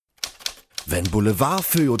Wenn Boulevard,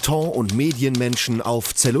 Feuilleton und Medienmenschen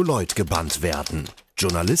auf Zelluloid gebannt werden.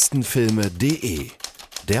 Journalistenfilme.de,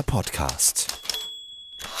 der Podcast.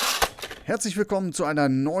 Herzlich willkommen zu einer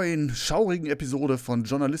neuen, schaurigen Episode von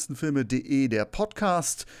Journalistenfilme.de, der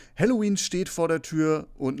Podcast. Halloween steht vor der Tür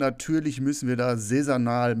und natürlich müssen wir da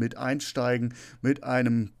saisonal mit einsteigen mit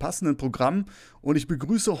einem passenden Programm. Und ich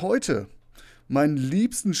begrüße heute meinen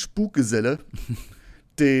liebsten Spukgeselle,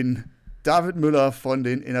 den David Müller von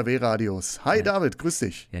den NRW-Radios. Hi David, grüß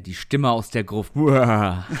dich. Ja, die Stimme aus der Gruft.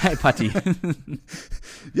 Hi Patti.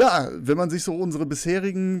 Ja, wenn man sich so unsere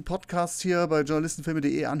bisherigen Podcasts hier bei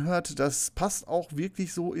journalistenfilme.de anhört, das passt auch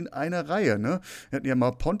wirklich so in eine Reihe, ne? Wir hatten ja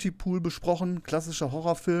mal Pontypool besprochen, klassischer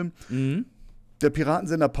Horrorfilm. Mhm. Der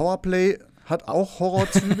Piratensender Powerplay hat auch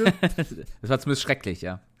Horrorzüge. Das war zumindest schrecklich,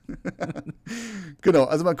 ja. Genau,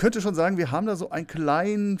 also man könnte schon sagen, wir haben da so einen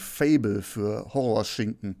kleinen Faible für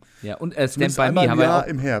Horrorschinken. Ja, und Stand By Me haben wir auch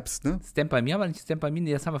im Herbst, ne? Stand By Me, aber nicht Stand By Me,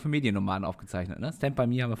 nee, das haben wir für Mediennomaden aufgezeichnet, ne? Stand By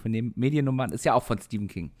Me haben wir für Mediennomaden, ist ja auch von Stephen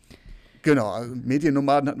King. Genau, also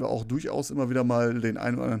Mediennomaden hatten wir auch durchaus immer wieder mal den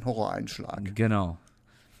einen oder anderen Horroreinschlag. Genau.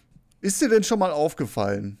 Ist dir denn schon mal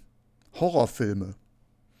aufgefallen, Horrorfilme,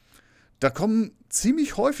 da kommen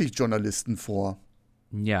ziemlich häufig Journalisten vor.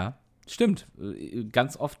 Ja. Stimmt,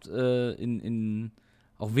 ganz oft in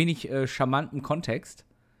auch wenig charmantem Kontext.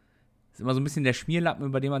 Ist immer so ein bisschen der Schmierlappen,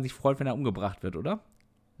 über den man sich freut, wenn er umgebracht wird, oder?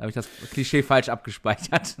 Da habe ich das Klischee falsch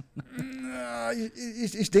abgespeichert. Ja,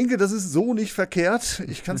 ich denke, das ist so nicht verkehrt.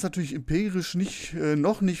 Ich kann es natürlich empirisch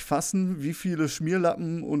noch nicht fassen, wie viele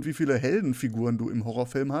Schmierlappen und wie viele Heldenfiguren du im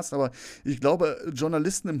Horrorfilm hast. Aber ich glaube,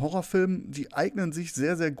 Journalisten im Horrorfilm, die eignen sich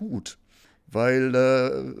sehr, sehr gut. Weil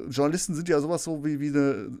Journalisten sind ja sowas so wie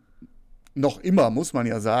eine, noch immer, muss man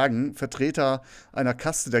ja sagen, Vertreter einer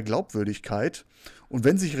Kaste der Glaubwürdigkeit. Und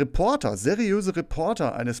wenn sich seriöse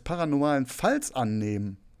Reporter eines paranormalen Falls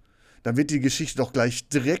annehmen, dann wird die Geschichte doch gleich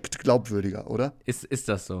direkt glaubwürdiger, oder? Ist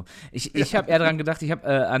das so? Ich habe eher daran gedacht, ich habe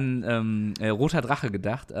an Roter Drache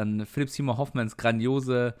gedacht, an Philipp Seymour Hoffmans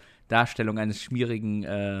grandiose Darstellung eines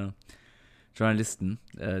schmierigen Journalisten.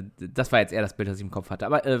 Das war jetzt eher das Bild, das ich im Kopf hatte.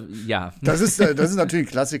 Aber ja. Das ist natürlich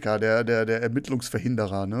ein Klassiker, der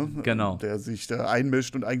Ermittlungsverhinderer, ne? Genau. Der sich da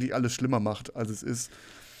einmischt und eigentlich alles schlimmer macht, als es ist.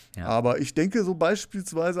 Ja. Aber ich denke so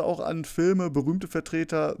beispielsweise auch an Filme, berühmte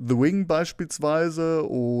Vertreter, The Wing beispielsweise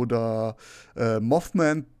oder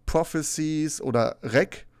Mothman Prophecies oder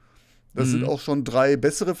REC. Das sind auch schon 3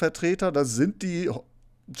 bessere Vertreter. Da sind die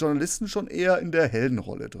Journalisten schon eher in der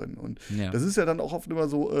Heldenrolle drin. Und das ist ja dann auch oft immer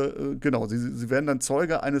so, genau, sie werden dann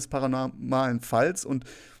Zeuge eines paranormalen Falls und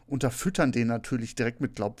unterfüttern den natürlich direkt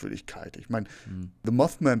mit Glaubwürdigkeit. Ich meine, The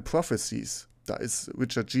Mothman Prophecies, da ist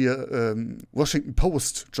Richard Gere Washington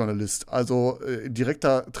Post-Journalist, also in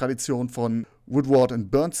direkter Tradition von Woodward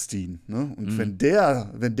und Bernstein. Ne? Und wenn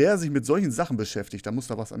der sich mit solchen Sachen beschäftigt, dann muss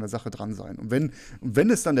da was an der Sache dran sein. Und wenn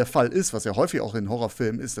es dann der Fall ist, was ja häufig auch in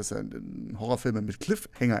Horrorfilmen ist, dass Horrorfilme mit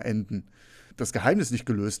Cliffhanger enden, das Geheimnis nicht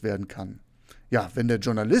gelöst werden kann. Ja, wenn der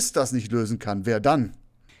Journalist das nicht lösen kann, wer dann?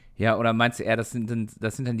 Ja, oder meinst du eher, das sind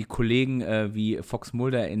dann die Kollegen wie Fox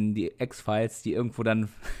Mulder in die X-Files, die irgendwo dann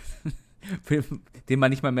dem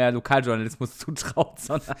man nicht mal mehr Lokaljournalismus zutraut,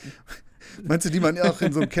 sondern meinst du, die man auch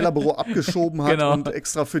in so einem Kellerbüro abgeschoben hat genau. Und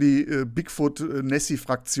extra für die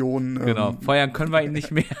Bigfoot-Nessie-Fraktion genau, feuern können wir ihn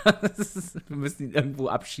nicht mehr. Wir müssen ihn irgendwo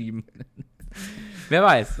abschieben. Wer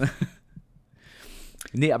weiß.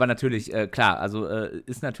 Nee, aber natürlich, klar, also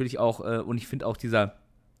ist natürlich auch, und ich finde auch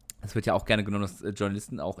das wird ja auch gerne genommen, dass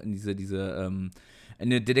Journalisten auch in diese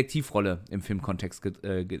eine Detektivrolle im Filmkontext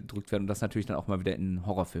gedrückt werden und das natürlich dann auch mal wieder in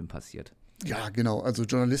Horrorfilmen passiert. Ja, genau. Also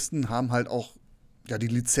Journalisten haben halt auch die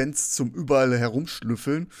Lizenz zum überall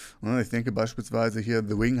herumschnüffeln. Ich denke beispielsweise hier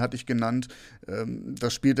The Wing hatte ich genannt. Da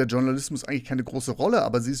spielt der Journalismus eigentlich keine große Rolle,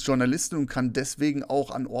 aber sie ist Journalistin und kann deswegen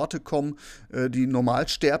auch an Orte kommen, die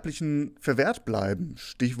Normalsterblichen verwehrt bleiben.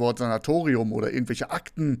 Stichwort Sanatorium oder irgendwelche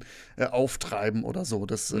Akten auftreiben oder so.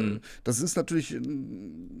 Das ist natürlich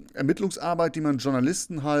Ermittlungsarbeit, die man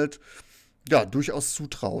Journalisten halt durchaus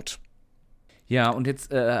zutraut. Ja, und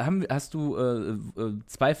jetzt hast du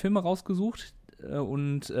 2 Filme rausgesucht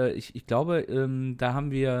und ich glaube, da haben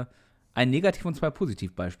wir ein Negativ- und 2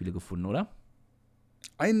 Positivbeispiele gefunden, oder?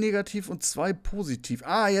 Ein Negativ und 2 Positiv.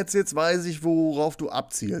 Jetzt weiß ich, worauf du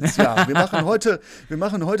abzielst. Ja, wir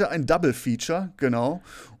machen heute ein Double-Feature, genau.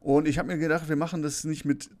 Und ich habe mir gedacht, wir machen das nicht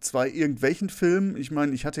mit 2 irgendwelchen Filmen. Ich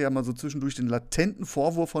meine, ich hatte ja mal so zwischendurch den latenten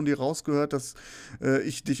Vorwurf von dir rausgehört, dass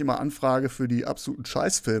ich dich immer anfrage für die absoluten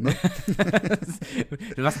Scheißfilme.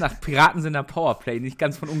 Was nach Piratensender Powerplay nicht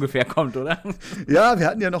ganz von ungefähr kommt, oder? Ja, wir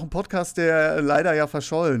hatten ja noch einen Podcast, der leider ja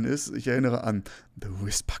verschollen ist. Ich erinnere an The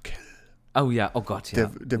Whisper Kill. Oh ja, oh Gott, ja.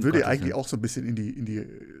 Der würde ja eigentlich auch so ein bisschen in die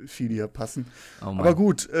Schiene hier passen. Oh Mann. Aber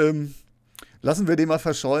gut, lassen wir den mal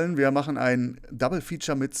verschollen. Wir machen ein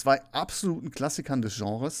Double-Feature mit 2 absoluten Klassikern des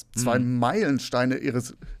Genres. 2 Meilensteine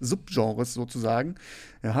ihres Subgenres sozusagen.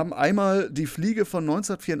 Wir haben einmal die Fliege von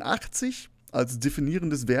 1984 als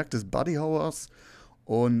definierendes Werk des Buddy Horrors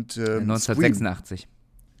und 1986. Scream.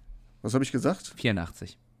 Was habe ich gesagt?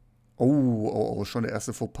 84. Oh, schon der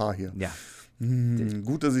erste Fauxpas hier. Ja.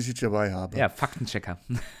 Gut, dass ich dich dabei habe. Ja, Faktenchecker.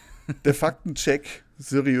 Der Faktencheck,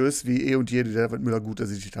 seriös wie eh und je, der wird Müller, gut,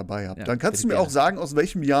 dass ich dich dabei habe. Ja, Dann kannst du mir gerne. auch sagen, aus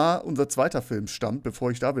welchem Jahr unser zweiter Film stammt,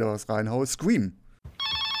 bevor ich da wieder was reinhaue. Scream.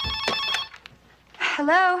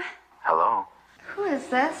 Hello? Hello. Who is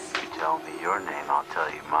this? You tell me your name, I'll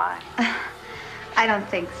tell you mine. I don't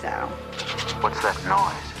think so. What's that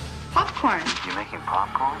noise? Popcorn. You making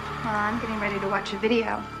popcorn? Well, I'm getting ready to watch a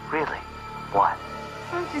video. Really? What?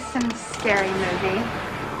 Oh, just some scary movie.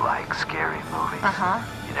 You like scary movies? Uh-huh.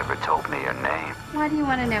 You never told me your name. Why do you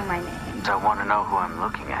want to know my name? I want to know who I'm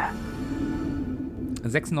looking at.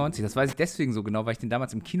 96, das weiß ich deswegen so genau, weil ich den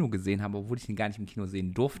damals im Kino gesehen habe, obwohl ich den gar nicht im Kino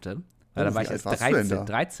sehen durfte. Weil da war wie ich alt erst warst du denn 13. da?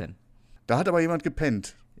 13. Da hat aber jemand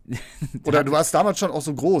gepennt. Oder du warst damals schon auch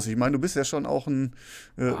so groß. Ich meine, du bist ja schon auch ein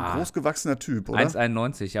großgewachsener Typ, oder?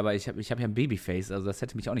 1,91, aber ich hab ja ein Babyface, also das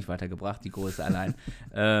hätte mich auch nicht weitergebracht, die Größe allein.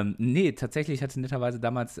 Nee, tatsächlich hatte netterweise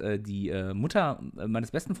damals die Mutter meines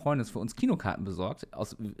besten Freundes für uns Kinokarten besorgt,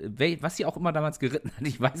 was sie auch immer damals geritten hat.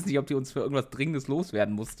 Ich weiß nicht, ob die uns für irgendwas Dringendes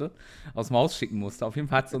loswerden musste, aus dem Haus schicken musste. Auf jeden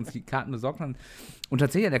Fall hat sie uns die Karten besorgt. Und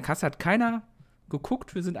tatsächlich an der Kasse hat keiner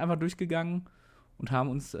geguckt. Wir sind einfach durchgegangen und haben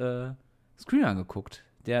uns Scream angeguckt,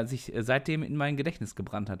 der sich seitdem in mein Gedächtnis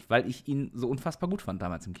gebrannt hat, weil ich ihn so unfassbar gut fand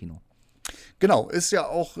damals im Kino. Genau, ist ja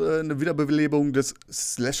auch eine Wiederbelebung des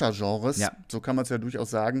Slasher-Genres, Ja. so kann man es ja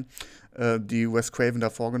durchaus sagen, die Wes Craven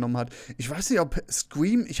da vorgenommen hat. Ich weiß nicht, ob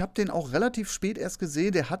Scream, ich habe den auch relativ spät erst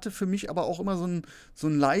gesehen, der hatte für mich aber auch immer so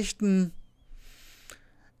einen leichten,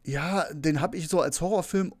 ja, den habe ich so als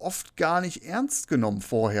Horrorfilm oft gar nicht ernst genommen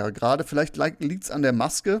vorher. Gerade vielleicht liegt es an der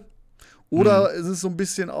Maske. Oder ist es so ein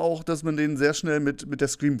bisschen auch, dass man den sehr schnell mit der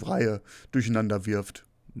Scream-Reihe durcheinander wirft?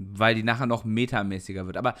 Weil die nachher noch metamäßiger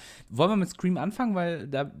wird. Aber wollen wir mit Scream anfangen? Weil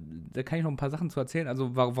da kann ich noch ein paar Sachen zu erzählen.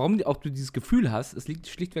 Also warum auch du dieses Gefühl hast, es liegt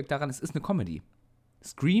schlichtweg daran, es ist eine Comedy.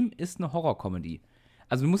 Scream ist eine Horror-Comedy.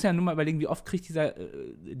 Also du musst ja nur mal überlegen, wie oft kriegt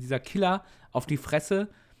dieser Killer auf die Fresse.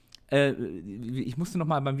 Ich musste noch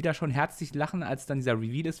mal beim Wiederschauen herzlich lachen, als dann dieser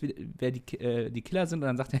Reveal ist, wer die Killer sind. Und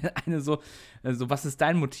dann sagt der eine so, was ist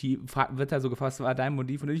dein Motiv? Wird da so gefragt, was war dein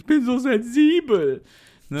Motiv? Und ich bin so sensibel.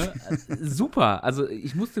 Ne? Super. Also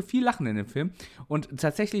ich musste viel lachen in dem Film. Und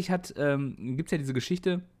tatsächlich gibt es ja diese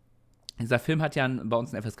Geschichte, dieser Film hat ja bei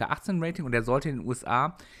uns ein FSK 18 Rating und der sollte in den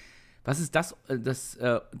USA, was ist das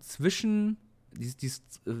zwischen dies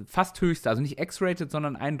fast höchste, also nicht X-rated,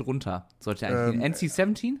 sondern einen drunter, sollte eigentlich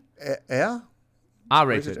NC-17? R?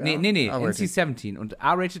 R-rated. Nee, R-rated. NC-17 und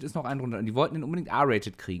R-rated ist noch einen drunter und die wollten den unbedingt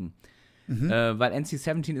R-rated kriegen. Weil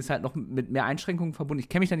NC-17 ist halt noch mit mehr Einschränkungen verbunden. Ich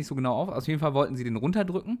kenne mich da nicht so genau auf. Auf jeden Fall wollten sie den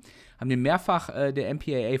runterdrücken, haben den mehrfach der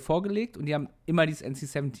MPAA vorgelegt und die haben immer dieses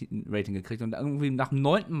NC-17-Rating gekriegt. Und irgendwie nach dem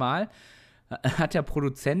 9. Mal hat der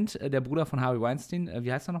Produzent, der Bruder von Harvey Weinstein,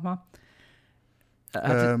 wie heißt er nochmal?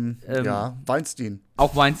 Ja, Weinstein.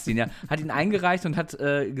 Auch Weinstein, ja. Hat ihn eingereicht und hat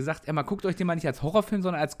gesagt, mal guckt euch den mal nicht als Horrorfilm,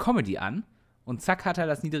 sondern als Comedy an. Und zack, hat er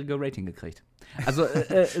das niedrige Rating gekriegt. Also,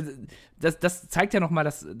 das zeigt ja nochmal,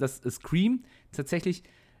 dass Scream tatsächlich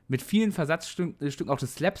mit vielen Versatzstücken auch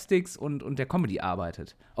des Slapsticks und der Comedy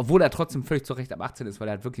arbeitet. Obwohl er trotzdem völlig zu Recht ab 18 ist, weil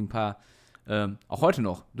er hat wirklich ein paar, auch heute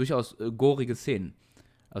noch, durchaus gorige Szenen.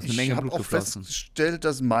 Aus einer Menge Ich habe Blut auch geflossen. festgestellt,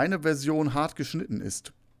 dass meine Version hart geschnitten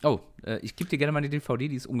ist. Oh, ich gebe dir gerne mal die DVD,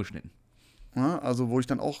 die ist ungeschnitten. Ja, also wo ich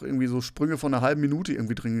dann auch irgendwie so Sprünge von einer halben Minute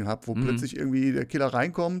irgendwie drin habe, wo plötzlich irgendwie der Killer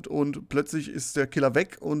reinkommt und plötzlich ist der Killer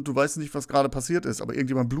weg und du weißt nicht, was gerade passiert ist, aber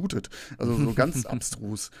irgendjemand blutet. Also so ganz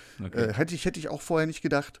abstrus. Okay. Hätte ich auch vorher nicht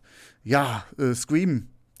gedacht. Ja, Scream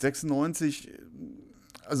 96,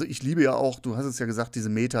 also ich liebe ja auch, du hast es ja gesagt, diese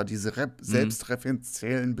diese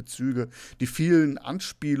selbstreferenziellen Bezüge, die vielen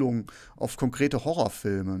Anspielungen auf konkrete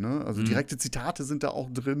Horrorfilme, ne? Also direkte Zitate sind da auch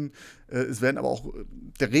drin. Es werden aber auch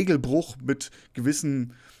der Regelbruch mit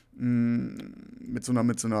gewissen mit so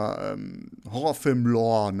einer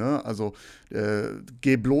Horrorfilm-Lore, ne? Also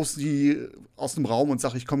geh bloß nie aus dem Raum und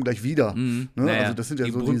sag, ich komme gleich wieder. Ne? Naja, Also das sind ja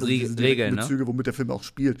die so diese Regeln, Bezüge, womit der Film auch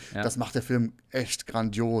spielt. Ja. Das macht der Film echt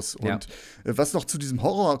grandios. Ja. Und was noch zu diesem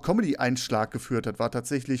Horror-Comedy-Einschlag geführt hat, war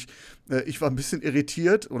tatsächlich, ich war ein bisschen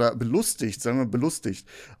irritiert oder belustigt, sagen wir mal belustigt,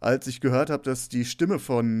 als ich gehört habe, dass die Stimme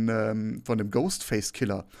von dem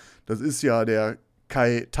Ghostface-Killer, das ist ja der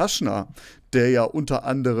Kai Taschner, der ja unter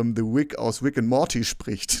anderem The Wick aus Rick and Morty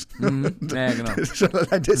spricht. Ja, genau. Schon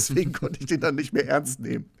allein deswegen konnte ich den dann nicht mehr ernst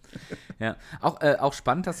nehmen. Ja, auch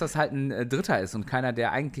spannend, dass das halt ein Dritter ist und keiner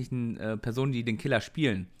der eigentlichen Personen, die den Killer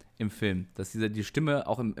spielen im Film. Dass die Stimme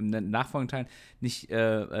auch im nachfolgenden Teil nicht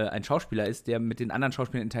ein Schauspieler ist, der mit den anderen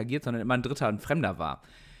Schauspielern interagiert, sondern immer ein Dritter, ein Fremder war.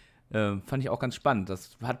 Fand ich auch ganz spannend.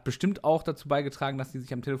 Das hat bestimmt auch dazu beigetragen, dass die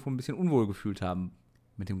sich am Telefon ein bisschen unwohl gefühlt haben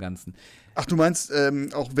mit dem Ganzen. Ach, du meinst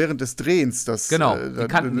auch während des Drehens, dass Genau, die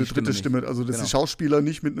kannten eine die Stimme dritte Stimme, also dass Genau. die Schauspieler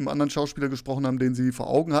nicht mit einem anderen Schauspieler gesprochen haben, den sie vor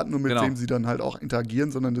Augen hatten und mit Genau. dem sie dann halt auch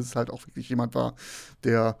interagieren, sondern dass es halt auch wirklich jemand war,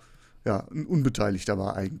 der ja ein Unbeteiligter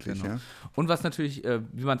war eigentlich. Genau. Ja. Und was natürlich,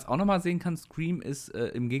 wie man es auch nochmal sehen kann, Scream ist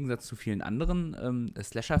im Gegensatz zu vielen anderen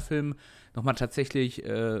Slasher-Filmen nochmal tatsächlich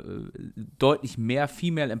deutlich mehr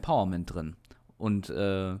Female Empowerment drin und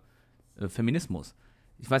Feminismus.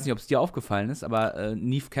 Ich weiß nicht, ob es dir aufgefallen ist, aber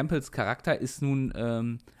Neve Campbells Charakter ist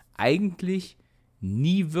nun eigentlich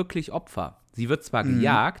nie wirklich Opfer. Sie wird zwar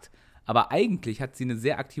gejagt, aber eigentlich hat sie eine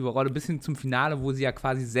sehr aktive Rolle bis hin zum Finale, wo sie ja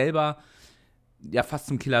quasi selber ja fast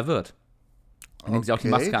zum Killer wird, indem sie auch die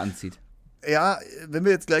Maske anzieht. Ja, wenn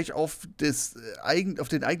wir jetzt gleich auf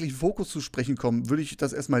den eigentlichen Fokus zu sprechen kommen, würde ich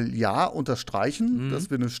das erstmal unterstreichen, dass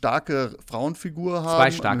wir eine starke Frauenfigur haben.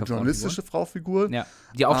 Zwei starke eine journalistische Frauenfigur. Ja,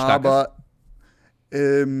 die auch stark ist. Aber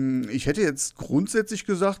ich hätte jetzt grundsätzlich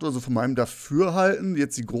gesagt, also von meinem Dafürhalten,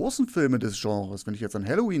 jetzt die großen Filme des Genres, wenn ich jetzt an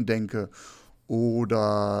Halloween denke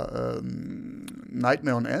oder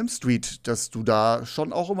Nightmare on Elm Street, dass du da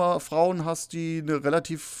schon auch immer Frauen hast, die eine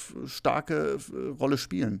relativ starke Rolle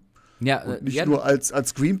spielen. Ja, Und nicht nur als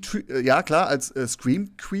Scream, als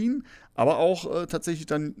Scream Queen, aber auch tatsächlich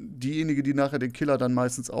dann diejenige, die nachher den Killer dann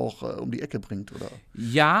meistens auch um die Ecke bringt, oder?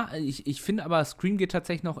 Ja, ich finde aber, Scream geht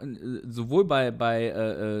tatsächlich noch sowohl bei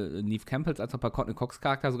Neve Campbells als auch bei Courtney Cox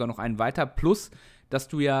Charakter sogar noch einen weiter. Plus, dass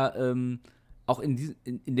du ja auch in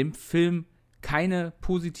dem Film keine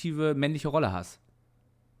positive männliche Rolle hast.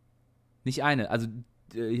 Nicht eine. Also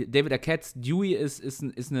David Arquette's Dewey ist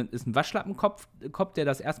ein Waschlappenkopf, der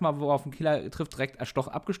das erste Mal, worauf ein Killer trifft, direkt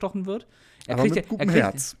abgestochen wird. Aber mit gutem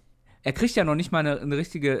Herz. Er kriegt ja noch nicht mal eine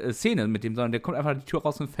richtige Szene mit dem, sondern der kommt einfach die Tür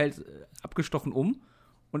raus und fällt abgestochen um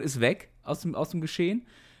und ist weg aus dem Geschehen.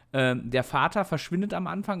 Der Vater verschwindet am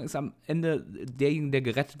Anfang, ist am Ende derjenige, der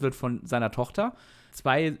gerettet wird von seiner Tochter.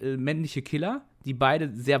 2 männliche Killer, die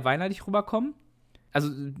beide sehr weinerlich rüberkommen. Also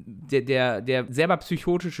der selber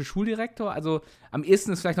psychotische Schuldirektor, also am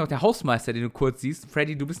ehesten ist vielleicht noch der Hausmeister, den du kurz siehst.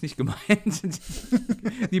 Freddy, du bist nicht gemeint.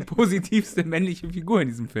 Die positivste männliche Figur in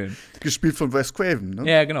diesem Film. Gespielt von Wes Craven, ne?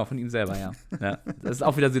 Ja, genau, von ihm selber, ja. Das ist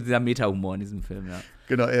auch wieder so dieser Meta-Humor in diesem Film, ja.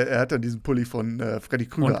 Genau, er hat dann diesen Pulli von Freddy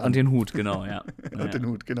Krüger an. Und den Hut, genau, ja. Und den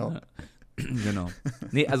Hut, genau. Genau.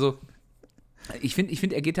 Nee, also ich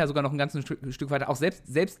finde, er geht da sogar noch ein ganzes Stück weiter. Auch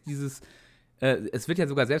selbst dieses es wird ja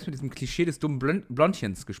sogar selbst mit diesem Klischee des dummen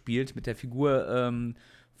Blondchens gespielt, mit der Figur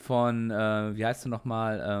von, wie heißt sie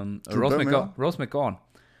nochmal? Rose McGowan.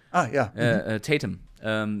 Ah, ja. Tatum.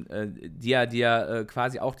 Die ja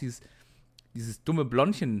quasi auch dieses dumme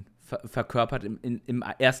Blondchen verkörpert im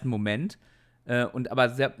ersten Moment und aber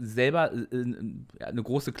selber eine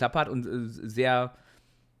große Klappe hat und sehr,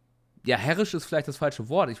 ja, herrisch ist vielleicht das falsche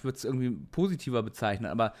Wort, ich würde es irgendwie positiver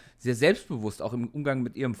bezeichnen, aber sehr selbstbewusst auch im Umgang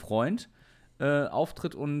mit ihrem Freund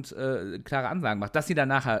auftritt und klare Ansagen macht. Dass sie dann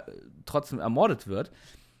nachher trotzdem ermordet wird,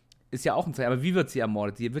 ist ja auch ein Zeichen. Aber wie wird sie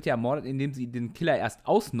ermordet? Sie wird ja ermordet, indem sie den Killer erst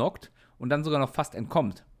ausnockt und dann sogar noch fast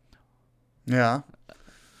entkommt. Ja.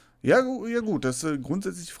 Ja, gut, dass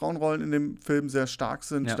grundsätzlich die Frauenrollen in dem Film sehr stark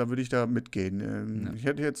sind, da würde ich da mitgehen. Ich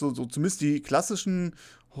hätte jetzt so zumindest die klassischen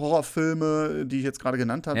Horrorfilme, die ich jetzt gerade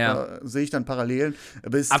genannt habe, da sehe ich dann Parallelen.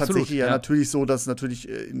 Aber es ist tatsächlich natürlich so, dass natürlich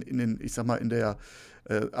in den, ich sag mal, in der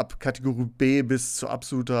ab Kategorie B bis zu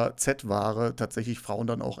absoluter Z-Ware tatsächlich Frauen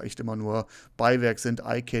dann auch echt immer nur Beiwerk sind,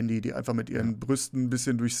 Eye-Candy, die einfach mit ihren Brüsten ein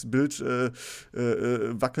bisschen durchs Bild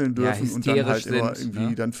wackeln dürfen und dann halt immer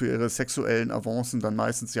irgendwie dann für ihre sexuellen Avancen dann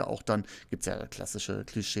meistens ja auch dann, gibt's ja klassische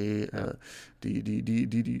Klischee,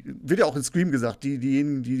 die wird ja auch in Scream gesagt,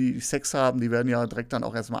 diejenigen, die Sex haben, die werden ja direkt dann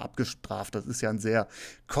auch erstmal abgestraft. Das ist ja ein sehr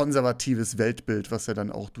konservatives Weltbild, was ja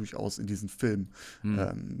dann auch durchaus in diesen Film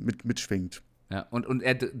mitschwingt. Ja, und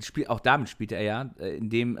er spielt, auch damit spielt er ja,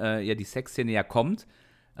 indem ja die Sexszene ja kommt.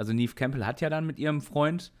 Also Neve Campbell hat ja dann mit ihrem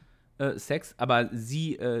Freund Sex, aber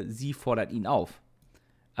sie fordert ihn auf.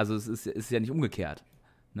 Also es ist ja nicht umgekehrt.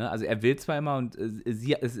 Ne? Also er will zwar immer und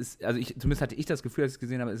zumindest hatte ich das Gefühl, als ich es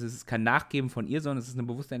gesehen habe, es ist kein Nachgeben von ihr, sondern es ist eine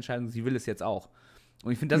bewusste Entscheidung, sie will es jetzt auch.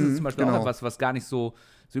 Und ich finde, das ist zum Beispiel auch etwas, was gar nicht so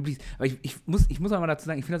üblich ist. Aber ich muss aber mal dazu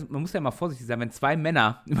sagen, ich finde, man muss ja immer vorsichtig sein. Wenn zwei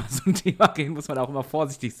Männer über so ein Thema reden, muss man auch immer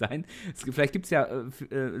vorsichtig sein. Vielleicht gibt es ja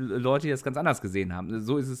Leute, die das ganz anders gesehen haben.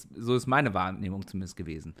 So ist meine Wahrnehmung zumindest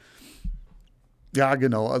gewesen. Ja,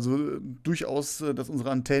 genau. Also durchaus, dass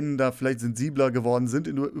unsere Antennen da vielleicht sensibler geworden sind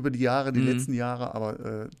über die Jahre, die letzten Jahre,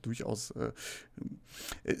 aber durchaus.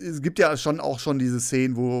 Es gibt ja schon diese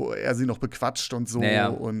Szenen, wo er sie noch bequatscht und so. Ja.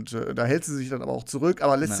 Und da hält sie sich dann aber auch zurück,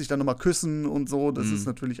 aber lässt sich dann nochmal küssen und so. Das ist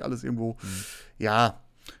natürlich alles irgendwo, ja.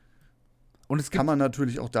 Und es kann man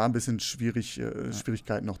natürlich auch da ein bisschen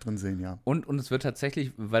Schwierigkeiten noch drin sehen, ja. Und es wird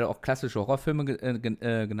tatsächlich, weil du auch klassische Horrorfilme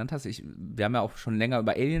genannt hast, wir haben ja auch schon länger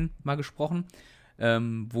über Alien mal gesprochen,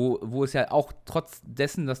 wo es ja auch trotz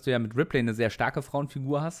dessen, dass du ja mit Ripley eine sehr starke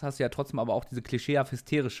Frauenfigur hast du ja trotzdem aber auch diese klischeehaft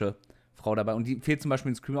hysterische Frau dabei. Und die fehlt zum Beispiel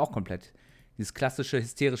in Scream auch komplett. Dieses klassische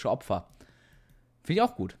hysterische Opfer. Finde ich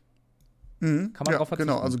auch gut. Kann man drauf verzichten.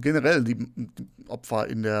 Genau, also generell die Opfer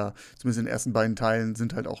zumindest in den ersten beiden Teilen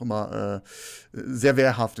sind halt auch immer sehr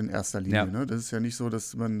wehrhaft in erster Linie. Ja. Ne? Das ist ja nicht so,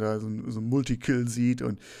 dass man da so ein Multikill sieht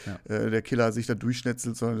und der Killer sich da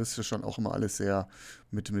durchschnetzelt, sondern das ist ja schon auch immer alles sehr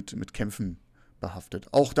mit Kämpfen behaftet.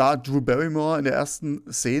 Auch da Drew Barrymore in der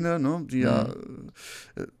ersten Szene, ne, die ja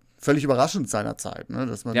völlig überraschend seiner Zeit, ne,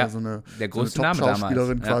 dass man da so eine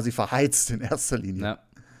Top-Schauspielerin quasi verheizt in erster Linie. Ja.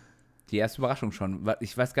 Die erste Überraschung schon.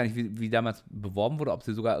 Ich weiß gar nicht, wie damals beworben wurde, ob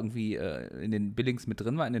sie sogar irgendwie in den Billings mit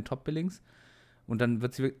drin war, in den Top-Billings. Und dann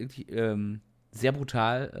wird sie wirklich sehr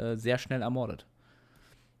brutal, sehr schnell ermordet.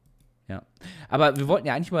 Ja. Aber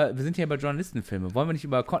wir sind ja bei Journalistenfilme. Wollen wir nicht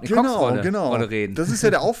über Courtney Cox Rolle reden? Das ist ja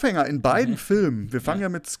der Aufhänger in beiden Filmen. Wir fangen ja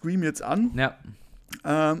mit Scream jetzt an. Ja.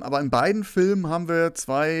 Aber in beiden Filmen haben wir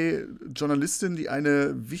zwei Journalistinnen, die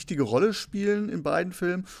eine wichtige Rolle spielen in beiden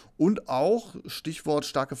Filmen und auch, Stichwort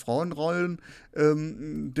starke Frauenrollen,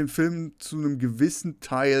 den Film zu einem gewissen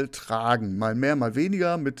Teil tragen. Mal mehr, mal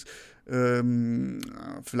weniger, mit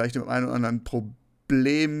vielleicht dem einen oder anderen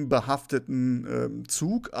problembehafteten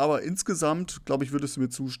Zug, aber insgesamt, glaube ich, würdest du mir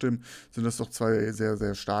zustimmen, sind das doch zwei sehr,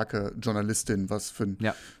 sehr starke Journalistinnen, was für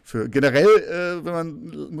generell,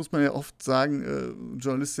 muss man ja oft sagen,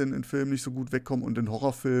 Journalistinnen in Filmen nicht so gut wegkommen und in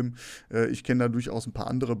Horrorfilmen, ich kenne da durchaus ein paar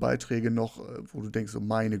andere Beiträge noch, wo du denkst, so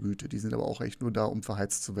meine Güte, die sind aber auch echt nur da, um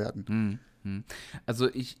verheizt zu werden. Also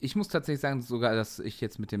ich muss tatsächlich sagen, sogar, dass ich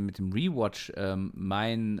jetzt mit dem Rewatch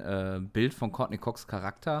mein Bild von Courtney Cox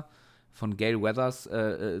Charakter von Gale Weathers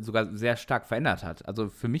sogar sehr stark verändert hat. Also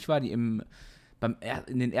für mich war die in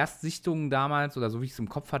den Erstsichtungen damals, oder so wie ich es im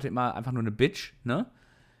Kopf hatte, immer einfach nur eine Bitch, ne?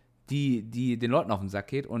 Die den Leuten auf den Sack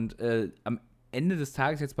geht. Und am Ende des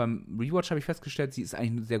Tages, jetzt beim Rewatch, habe ich festgestellt, sie ist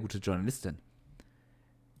eigentlich eine sehr gute Journalistin.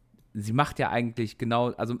 Sie macht ja eigentlich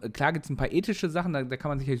genau, also klar gibt es ein paar ethische Sachen, da kann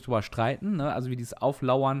man sicherlich drüber streiten, ne? Also wie dieses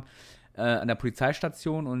Auflauern an der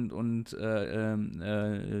Polizeistation und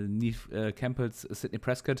Neve Campbells Sidney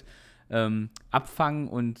Prescott abfangen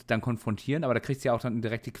und dann konfrontieren, aber da kriegt sie ja auch dann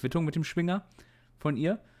direkt die Quittung mit dem Schwinger von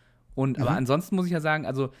ihr. Aber ansonsten muss ich ja sagen,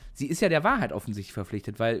 also sie ist ja der Wahrheit offensichtlich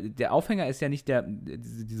verpflichtet, weil der Aufhänger ist ja nicht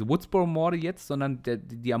diese Woodsboro-Morde jetzt, sondern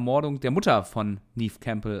die Ermordung der Mutter von Neve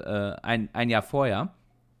Campbell ein Jahr vorher,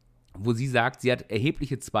 wo sie sagt, sie hat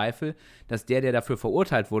erhebliche Zweifel, dass der dafür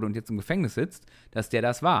verurteilt wurde und jetzt im Gefängnis sitzt, dass der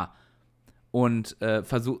das war. Und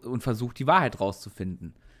versucht, die Wahrheit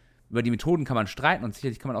rauszufinden. Über die Methoden kann man streiten und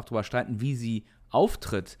sicherlich kann man auch darüber streiten, wie sie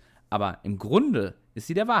auftritt. Aber im Grunde ist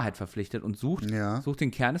sie der Wahrheit verpflichtet und sucht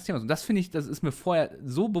den Kern des Themas. Und das finde ich, das ist mir vorher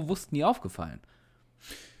so bewusst nie aufgefallen.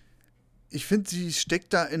 Ich finde, sie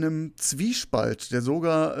steckt da in einem Zwiespalt, der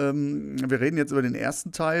sogar, wir reden jetzt über den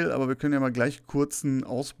ersten Teil, aber wir können ja mal gleich kurz einen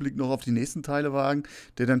Ausblick noch auf die nächsten Teile wagen,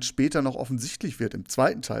 der dann später noch offensichtlich wird, im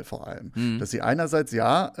zweiten Teil vor allem. Dass sie einerseits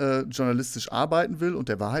journalistisch arbeiten will und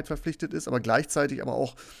der Wahrheit verpflichtet ist, aber gleichzeitig aber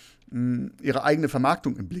auch ihre eigene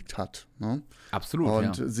Vermarktung im Blick hat. Ne? Absolut,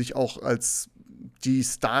 und sich auch als die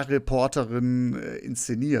Star-Reporterin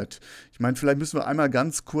inszeniert. Ich meine, vielleicht müssen wir einmal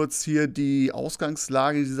ganz kurz hier die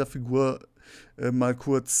Ausgangslage dieser Figur mal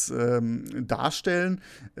kurz darstellen.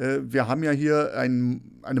 Wir haben ja hier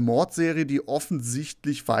eine Mordserie, die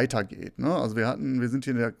offensichtlich weitergeht. Ne? Also wir sind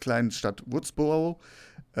hier in der kleinen Stadt Woodsboro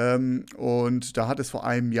und da hat es vor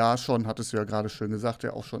einem Jahr schon, hattest du ja gerade schön gesagt,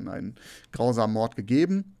 ja auch schon einen grausamen Mord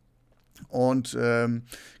gegeben. Und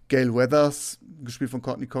Gale Weathers, gespielt von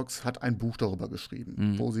Courtney Cox, hat ein Buch darüber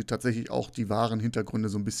geschrieben, wo sie tatsächlich auch die wahren Hintergründe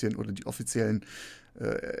so ein bisschen oder die offiziellen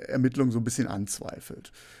Ermittlungen so ein bisschen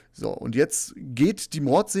anzweifelt. So, und jetzt geht die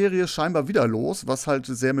Mordserie scheinbar wieder los, was halt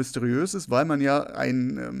sehr mysteriös ist, weil man ja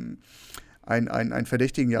einen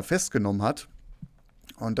Verdächtigen ja festgenommen hat.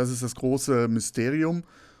 Und das ist das große Mysterium.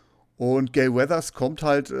 Und Gail Weathers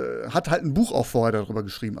hat halt ein Buch auch vorher darüber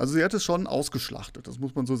geschrieben. Also sie hat es schon ausgeschlachtet, das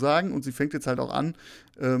muss man so sagen. Und sie fängt jetzt halt auch an,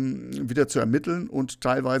 wieder zu ermitteln und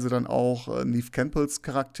teilweise dann auch Neve Campbells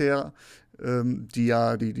Charakter, die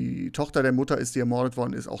ja die Tochter der Mutter ist, die ermordet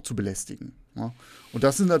worden ist, auch zu belästigen. Ja? Und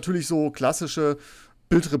das sind natürlich so klassische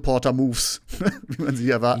Bildreporter-Moves, wie man sie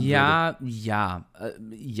erwarten würde.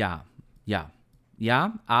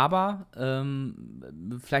 Ja, aber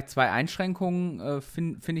vielleicht 2 Einschränkungen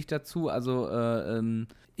find ich dazu. Also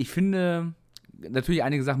ich finde natürlich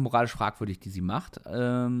einige Sachen moralisch fragwürdig, die sie macht. Auf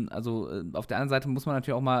der anderen Seite muss man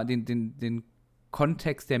natürlich auch mal den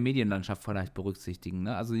Kontext der Medienlandschaft vielleicht berücksichtigen.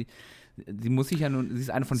 Ne? Also sie muss sich ja nun, sie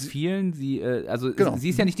ist eine von vielen, Genau. Sie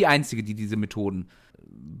ist ja nicht die Einzige, die diese Methoden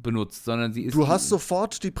benutzt, sondern sie ist. Du hast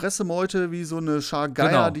sofort die Pressemeute wie so eine Schar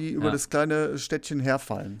Geier, die über ja. das kleine Städtchen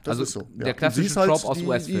herfallen. Das Also ist so. der klassische sie ist halt Trope aus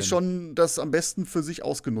US-Filmen. die schon das am besten für sich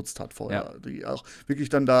ausgenutzt hat vorher. Ja. Die auch wirklich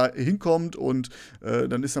dann da hinkommt und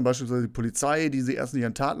dann ist dann beispielsweise die Polizei, die sie erst nicht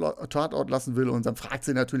an Tatort lassen will und dann fragt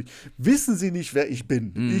sie natürlich, wissen Sie nicht, wer ich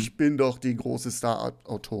bin? Ich bin doch die große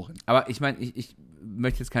Star-Autorin. Aber ich meine, ich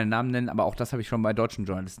möchte jetzt keinen Namen nennen, aber auch das habe ich schon bei deutschen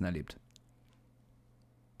Journalisten erlebt.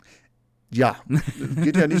 Ja, es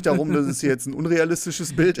geht ja nicht darum, dass es jetzt ein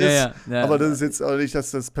unrealistisches Bild ist, ja. aber das ist jetzt auch nicht,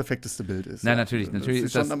 dass das perfekte Bild ist. Nein, natürlich Das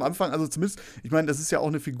ist schon am Anfang, also zumindest, ich meine, das ist ja auch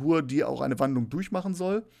eine Figur, die auch eine Wandlung durchmachen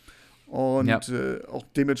soll und auch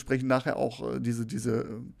dementsprechend nachher auch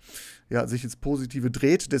sich ins Positive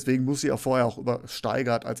dreht. Deswegen muss sie auch vorher auch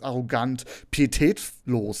übersteigert als arrogant,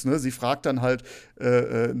 pietätlos. Ne? Sie fragt dann halt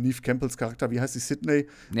Neve Campbells Charakter, wie heißt sie, Sydney?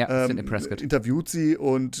 Ja, Sydney Prescott. Interviewt sie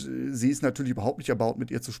und sie ist natürlich überhaupt nicht erbaut,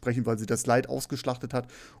 mit ihr zu sprechen, weil sie das Leid ausgeschlachtet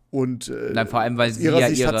hat. Und Nein, vor allem, weil sie ja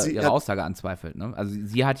ihre Aussage anzweifelt. Ne? Also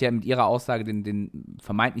sie hat ja mit ihrer Aussage den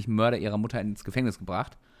vermeintlichen Mörder ihrer Mutter ins Gefängnis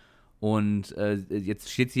gebracht. Und jetzt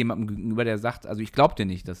steht sie jemandem gegenüber, der sagt, also ich glaube dir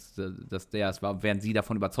nicht, dass der es war, während sie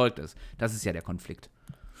davon überzeugt ist. Das ist ja der Konflikt.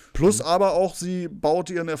 Plus aber auch, sie baut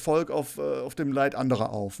ihren Erfolg auf dem Leid anderer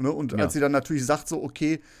auf. Ne? Und als sie dann natürlich sagt, so,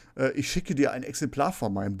 okay, ich schicke dir ein Exemplar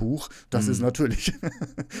von meinem Buch, das ist natürlich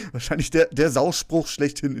wahrscheinlich der Sauspruch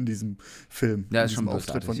schlechthin in diesem Film. Ja, in ist schon diesem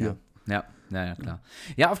Auftritt von ihr. Ja, klar.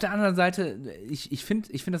 Ja, auf der anderen Seite, ich find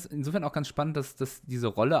das insofern auch ganz spannend, dass diese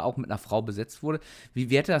Rolle auch mit einer Frau besetzt wurde. Wie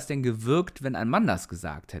hätte das denn gewirkt, wenn ein Mann das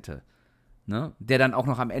gesagt hätte? Ne? Der dann auch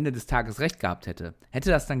noch am Ende des Tages recht gehabt hätte. Hätte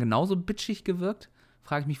das dann genauso bitchig gewirkt?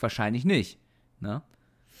 Frage ich mich wahrscheinlich nicht. Ne?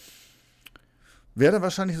 Wäre dann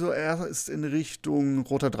wahrscheinlich so erst in Richtung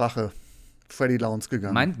Roter Drache, Freddy Lounge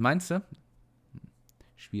gegangen. Meinst du?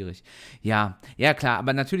 Schwierig. Ja, klar,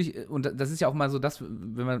 aber natürlich, und das ist ja auch mal so das,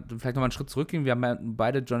 wenn wir vielleicht nochmal einen Schritt zurückgehen, wir haben ja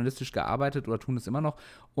beide journalistisch gearbeitet oder tun es immer noch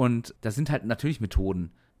und das sind halt natürlich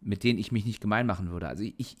Methoden, mit denen ich mich nicht gemein machen würde. Also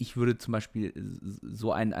ich würde zum Beispiel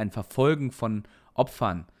so ein Verfolgen von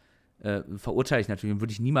Opfern verurteile ich natürlich und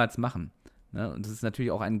würde ich niemals machen. Ne? Und das ist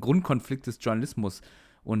natürlich auch ein Grundkonflikt des Journalismus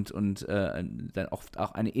und dann oft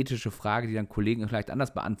auch eine ethische Frage, die dann Kollegen vielleicht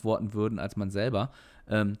anders beantworten würden als man selber.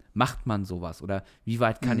 Macht man sowas oder wie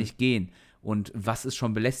weit kann ich gehen und was ist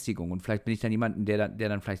schon Belästigung? Und vielleicht bin ich dann jemanden, der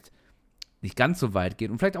dann vielleicht nicht ganz so weit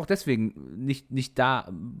geht und vielleicht auch deswegen nicht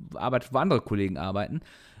da arbeitet, wo andere Kollegen arbeiten.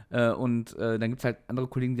 Dann gibt es halt andere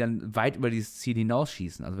Kollegen, die dann weit über dieses Ziel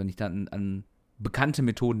hinausschießen. Also wenn ich dann an bekannte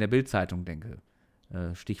Methoden der Bild-Zeitung denke,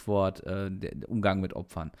 Stichwort der Umgang mit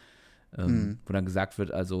Opfern. Wo dann gesagt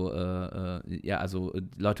wird, also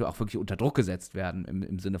Leute auch wirklich unter Druck gesetzt werden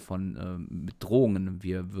im Sinne von mit Drohungen.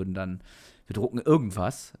 Wir drucken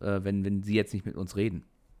irgendwas, wenn sie jetzt nicht mit uns reden.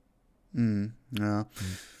 Ja.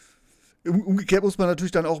 Umgekehrt muss man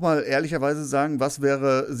natürlich dann auch mal ehrlicherweise sagen, was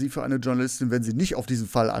wäre sie für eine Journalistin, wenn sie nicht auf diesen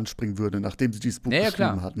Fall anspringen würde, nachdem sie dieses Buch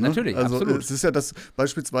geschrieben hat. Ne? Natürlich, also absolut. es ist ja das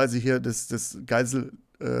beispielsweise hier das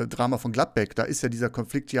Geisel-Drama von Gladbeck, da ist ja dieser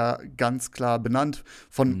Konflikt ja ganz klar benannt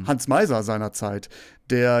von Hans Meiser seinerzeit,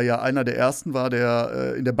 der ja einer der ersten war,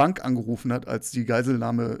 der in der Bank angerufen hat, als die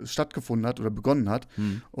Geiselnahme stattgefunden hat oder begonnen hat.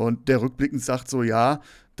 Und der rückblickend sagt so, ja,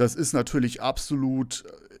 das ist natürlich absolut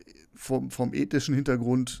vom ethischen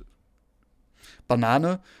Hintergrund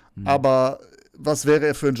Banane, aber was wäre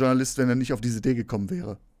er für ein Journalist, wenn er nicht auf diese Idee gekommen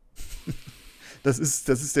wäre? Das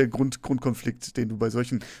ist der Grundkonflikt, den du bei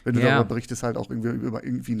solchen, wenn du darüber berichtest, halt auch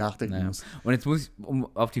irgendwie nachdenken musst. Und jetzt muss ich,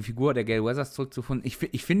 um auf die Figur der Gail Weathers zurückzuführen, ich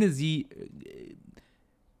finde, sie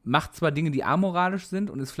macht zwar Dinge, die amoralisch sind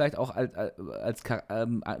und ist vielleicht auch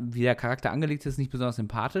wie der Charakter angelegt ist, nicht besonders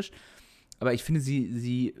sympathisch, aber ich finde,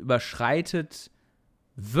 sie überschreitet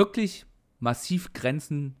wirklich massiv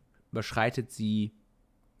Grenzen, überschreitet sie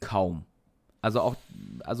kaum.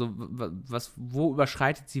 Wo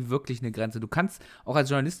überschreitet sie wirklich eine Grenze? Du kannst auch als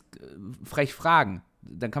Journalist frech fragen,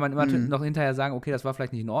 Dann kann man immer noch hinterher sagen, okay, das war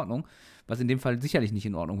vielleicht nicht in Ordnung, was in dem Fall sicherlich nicht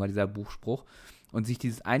in Ordnung war, dieser Buchspruch. Und sich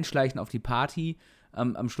dieses Einschleichen auf die Party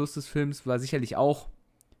am Schluss des Films war sicherlich auch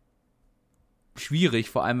schwierig,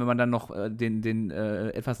 vor allem wenn man dann noch den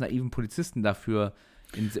etwas naiven Polizisten dafür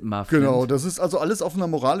in Sippenhaft Genau, nimmt. das ist also alles auf einer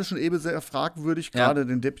moralischen Ebene sehr fragwürdig. Gerade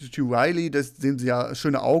den Deputy Riley, dem sie ja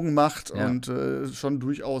schöne Augen macht und schon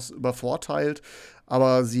durchaus übervorteilt.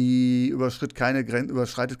 Aber sie überschreitet keine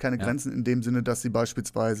Grenzen in dem Sinne, dass sie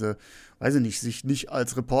beispielsweise, weiß ich nicht, sich nicht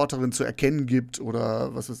als Reporterin zu erkennen gibt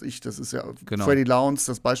oder was weiß ich. Das ist ja Freddie Lounds,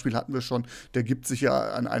 das Beispiel hatten wir schon. Der gibt sich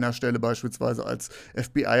ja an einer Stelle beispielsweise als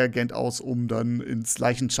FBI-Agent aus, um dann ins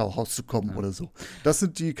Leichenschauhaus zu kommen oder so. Das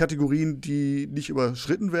sind die Kategorien, die nicht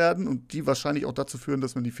überschritten werden und die wahrscheinlich auch dazu führen,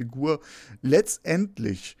 dass man die Figur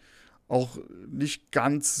letztendlich auch nicht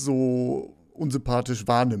ganz so unsympathisch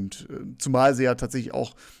wahrnimmt. Zumal sie ja tatsächlich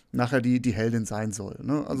auch nachher die Heldin sein soll.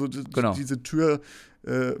 Ne? Also diese Tür,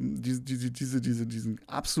 diesen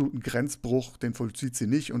absoluten Grenzbruch, den vollzieht sie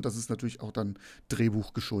nicht und das ist natürlich auch dann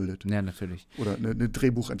Drehbuch geschuldet. Ja, natürlich. Oder eine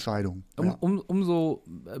Drehbuchentscheidung. Umso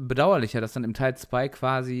bedauerlicher, dass dann im Teil 2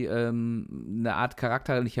 quasi eine Art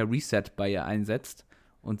charakterlicher Reset bei ihr einsetzt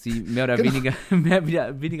und sie mehr oder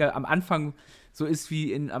weniger am Anfang so ist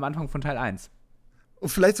wie am Anfang von Teil 1. Und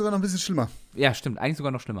vielleicht sogar noch ein bisschen schlimmer. Ja, stimmt. Eigentlich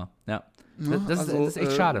sogar noch schlimmer. Ja. Das ist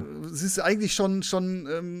echt schade. Sie ist eigentlich schon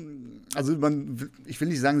also ich will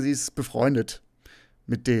nicht sagen, sie ist befreundet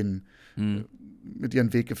mit denen, mit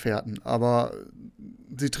ihren Weggefährten, aber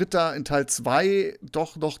sie tritt da in Teil 2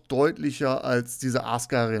 doch noch deutlicher als diese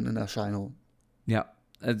Askarin in Erscheinung. Ja,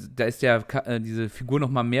 also da ist ja diese Figur noch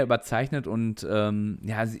mal mehr überzeichnet und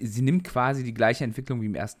sie nimmt quasi die gleiche Entwicklung wie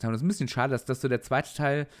im ersten Teil. Und das ist ein bisschen schade, dass das so der zweite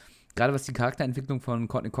Teil, gerade was die Charakterentwicklung von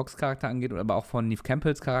Courtney Cox Charakter angeht, aber auch von Neve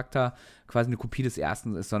Campbells Charakter, quasi eine Kopie des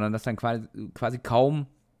ersten ist, sondern dass dann quasi kaum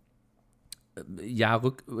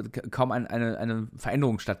eine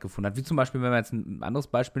Veränderung stattgefunden hat. Wie zum Beispiel, wenn man jetzt ein anderes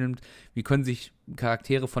Beispiel nimmt, wie können sich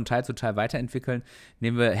Charaktere von Teil zu Teil weiterentwickeln?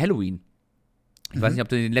 Nehmen wir Halloween. Ich weiß nicht, ob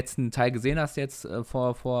du den letzten Teil gesehen hast jetzt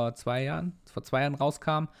vor 2 Jahren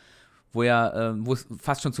rauskam, wo es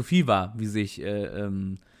fast schon zu viel war, wie sich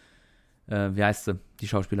wie heißt sie, die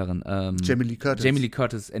Schauspielerin? Jamie Lee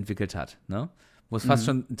Curtis entwickelt hat, ne? Wo es fast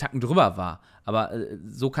schon einen Tacken drüber war. Aber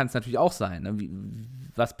so kann es natürlich auch sein. Ne?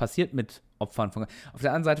 Was passiert mit Opfern von. Auf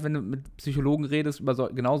der anderen Seite, wenn du mit Psychologen redest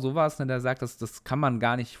über genau sowas, ne, der sagt, das kann man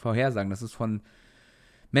gar nicht vorhersagen. Das ist von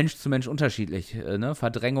Mensch zu Mensch unterschiedlich. Ne?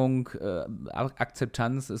 Verdrängung,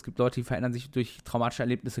 Akzeptanz. Es gibt Leute, die verändern sich durch traumatische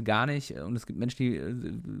Erlebnisse gar nicht. Und es gibt Menschen, die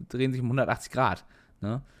drehen sich um 180 Grad.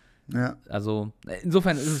 Ne? Ja. Also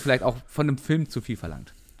insofern ist es vielleicht auch von einem Film zu viel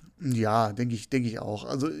verlangt. Ja, denke ich auch.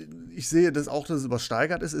 Also ich sehe das auch, dass es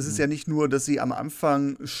übersteigert ist. Es ist ja nicht nur, dass sie am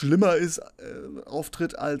Anfang schlimmer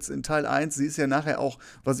auftritt als in Teil 1. Sie ist ja nachher auch,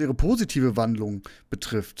 was ihre positive Wandlung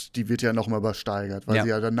betrifft, die wird ja nochmal übersteigert, weil sie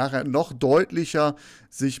ja dann nachher noch deutlicher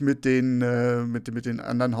sich mit den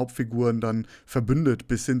anderen Hauptfiguren dann verbündet,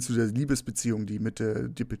 bis hin zu der Liebesbeziehung, die mit der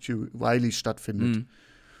Deputy Riley stattfindet.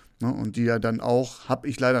 Ne, und die ja dann auch, habe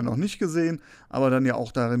ich leider noch nicht gesehen, aber dann ja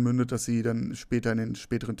auch darin mündet, dass sie dann später in den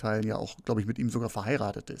späteren Teilen ja auch, glaube ich, mit ihm sogar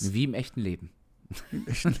verheiratet ist. Wie im echten Leben. Im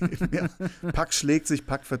echten Leben, ja. Pack schlägt sich,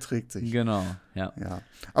 Pack verträgt sich. Genau, ja.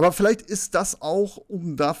 Aber vielleicht ist das auch,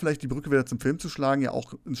 um da vielleicht die Brücke wieder zum Film zu schlagen, ja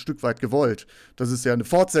auch ein Stück weit gewollt, dass es ja eine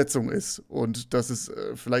Fortsetzung ist und dass es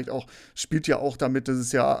vielleicht auch, spielt ja auch damit, dass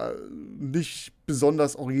es ja nicht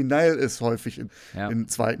besonders originell ist häufig in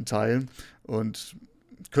zweiten Teilen und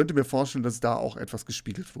könnte mir vorstellen, dass da auch etwas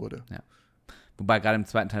gespiegelt wurde. Ja. Wobei gerade im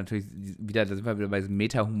zweiten Teil natürlich da sind wir wieder bei diesem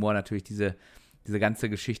Meta-Humor, natürlich diese ganze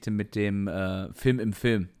Geschichte mit dem Film im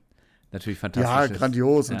Film natürlich fantastisch ist. Ja,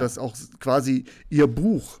 grandios. Ja. Und das auch quasi ihr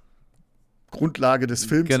Buch Grundlage des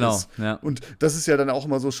Films ist. Ja. Und das ist ja dann auch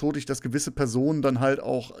immer so schotig, dass gewisse Personen dann halt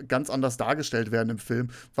auch ganz anders dargestellt werden im Film,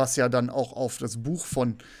 was ja dann auch auf das Buch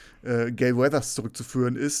von Gale Weathers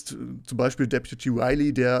zurückzuführen ist. Zum Beispiel Deputy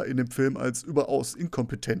Riley, der in dem Film als überaus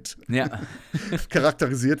inkompetent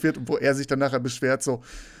charakterisiert wird und wo er sich dann nachher beschwert, so,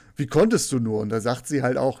 wie konntest du nur? Und da sagt sie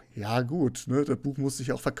halt auch, ja gut, ne, das Buch muss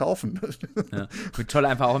sich auch verkaufen. Ja. Wie toll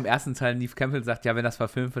einfach auch im ersten Teil Neve Campbell sagt, ja, wenn das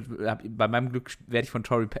verfilmt wird, bei meinem Glück werde ich von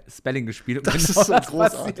Tori Spelling gespielt. Und das genau ist so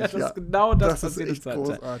großartig. Das ist genau das ist echt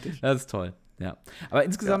großartig. Das ist toll, ja. Aber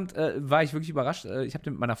insgesamt war ich wirklich überrascht. Ich habe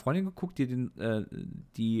den mit meiner Freundin geguckt, die den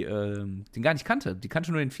gar nicht kannte. Die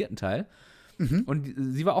kannte nur den 4. Teil. Und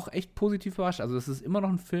sie war auch echt positiv überrascht. Also das ist immer noch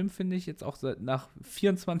ein Film, finde ich, jetzt auch nach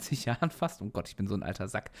 24 Jahren fast. Oh Gott, ich bin so ein alter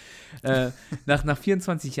Sack. Nach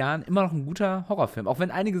 24 Jahren immer noch ein guter Horrorfilm. Auch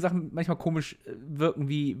wenn einige Sachen manchmal komisch wirken,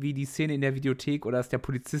 wie die Szene in der Videothek oder dass der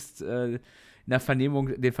Polizist in der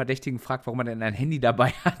Vernehmung den Verdächtigen fragt, warum er denn ein Handy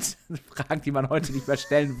dabei hat. Fragen, die man heute nicht mehr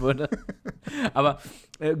stellen würde. Aber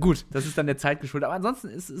gut, das ist dann der Zeit geschuldet. Aber ansonsten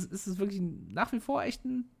ist es wirklich nach wie vor echt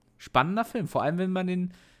ein spannender Film. Vor allem, wenn man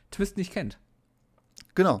den Twist nicht kennt.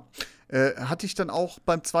 Genau. Hatte ich dann auch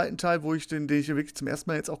beim zweiten Teil, den ich wirklich zum ersten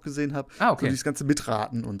Mal jetzt auch gesehen habe, okay. so dieses ganze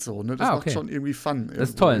Mitraten und so. Ne? Das macht schon irgendwie Fun. Das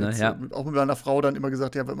ist toll, ne? Ja. Auch mit meiner Frau dann immer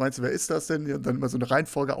gesagt, ja, meinst du, wer ist das denn? Und dann immer so eine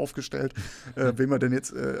Reihenfolge aufgestellt, wen man denn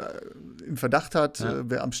jetzt in Verdacht hat,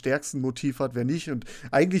 wer am stärksten Motiv hat, wer nicht. Und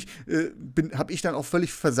eigentlich habe ich dann auch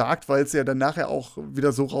völlig versagt, weil es ja dann nachher auch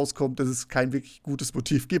wieder so rauskommt, dass es kein wirklich gutes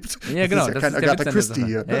Motiv gibt. Ja, genau. Das ist ja kein Agatha Christie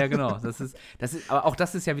hier. Ne? Ja, genau. Aber auch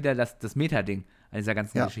das ist ja wieder das Meta-Ding an dieser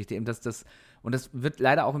ganzen Geschichte. Eben und das wird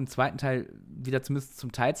leider auch im zweiten Teil wieder zumindest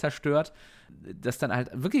zum Teil zerstört, dass dann halt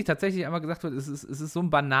wirklich tatsächlich einmal gesagt wird, es ist so ein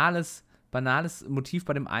banales Motiv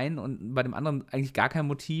bei dem einen und bei dem anderen eigentlich gar kein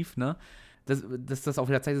Motiv, ne? Dass das auch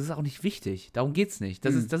wieder zeigt, das ist auch nicht wichtig. Darum geht's nicht.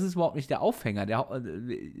 Das ist überhaupt nicht der Aufhänger.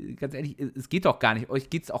 Ganz ehrlich, es geht doch gar nicht, euch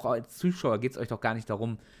geht's auch als Zuschauer, geht's euch doch gar nicht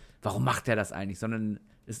darum, warum macht er das eigentlich, sondern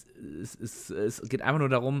es geht einfach nur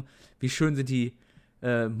darum, wie schön sind die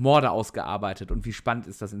Morde ausgearbeitet und wie spannend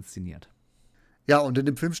ist das inszeniert. Ja, und in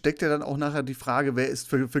dem Film steckt ja dann auch nachher die Frage, wer ist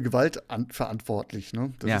für Gewalt verantwortlich,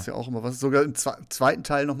 ne? Das ist ja auch immer was, sogar im zweiten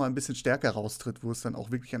Teil noch mal ein bisschen stärker raustritt, wo es dann auch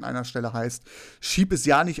wirklich an einer Stelle heißt, schieb es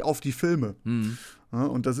ja nicht auf die Filme. Ja,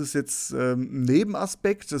 und das ist jetzt ein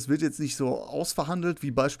Nebenaspekt, das wird jetzt nicht so ausverhandelt wie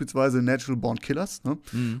beispielsweise Natural Born Killers, ne?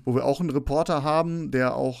 Wo wir auch einen Reporter haben,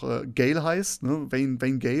 der auch Gale heißt, ne?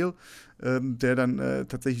 Wayne Gale, der dann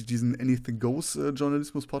tatsächlich diesen Anything Goes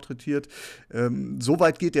Journalismus porträtiert. So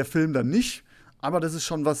weit geht der Film dann nicht, aber das ist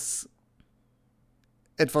schon was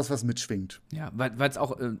mitschwingt. Ja, weil es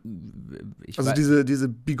auch diese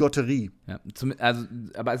Bigotterie. Ja,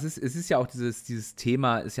 aber es ist ja auch dieses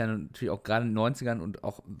Thema ist ja natürlich auch gerade in den 90ern und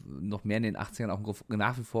auch noch mehr in den 80ern auch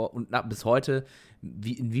nach wie vor und bis heute,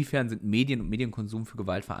 inwiefern sind Medien und Medienkonsum für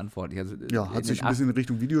Gewalt verantwortlich? Also, hat sich ein bisschen in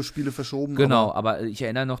Richtung Videospiele verschoben. Genau, aber ich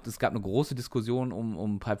erinnere noch, es gab eine große Diskussion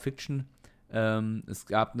um Pulp Fiction. Es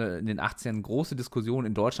gab in den 80ern eine große Diskussion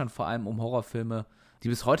in Deutschland vor allem um Horrorfilme, die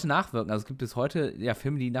bis heute nachwirken. Also es gibt bis heute ja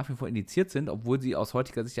Filme, die nach wie vor indiziert sind, obwohl sie aus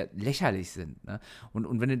heutiger Sicht ja lächerlich sind. Ne?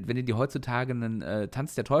 Und wenn du dir heutzutage einen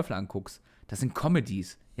Tanz der Teufel anguckst, das sind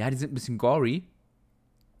Comedies. Ja, die sind ein bisschen gory,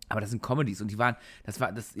 aber das sind Comedies. Und das war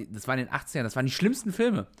in den 80ern, das waren die schlimmsten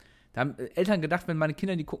Filme. Da haben Eltern gedacht, wenn meine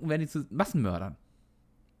Kinder die gucken, werden die zu Massenmördern.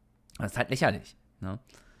 Das ist halt lächerlich. Ne?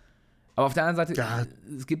 Aber auf der anderen Seite,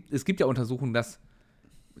 es gibt ja Untersuchungen, dass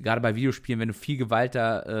gerade bei Videospielen, wenn du viel Gewalt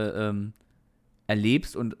da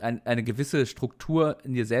erlebst und eine gewisse Struktur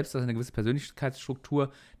in dir selbst, also eine gewisse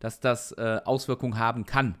Persönlichkeitsstruktur, dass das Auswirkungen haben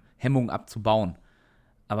kann, Hemmungen abzubauen.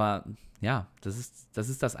 Aber ja, das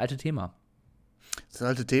ist das alte Thema. Das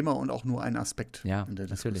alte Thema und auch nur ein Aspekt in der natürlich.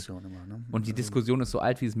 Diskussion immer. Ne? Und die Diskussion ist so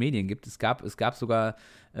alt, wie es Medien gibt. Es gab sogar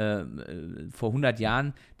vor 100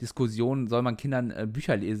 Jahren Diskussionen, soll man Kindern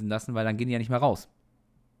Bücher lesen lassen, weil dann gehen die ja nicht mehr raus.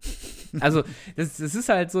 Also das ist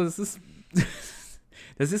halt so, das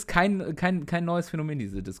ist kein neues Phänomen,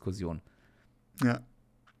 diese Diskussion. Ja.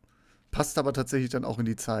 Passt aber tatsächlich dann auch in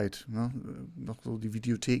die Zeit. Ne? Noch so die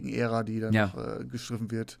Videotheken-Ära, die dann noch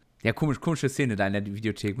geschriffen wird. Ja, komische Szene da in der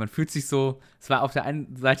Videothek. Man fühlt sich so, es war auf der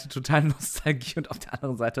einen Seite total Nostalgie und auf der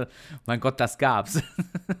anderen Seite, mein Gott, das gab's.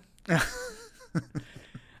 Ja.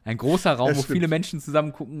 Ein großer Raum, wo viele Menschen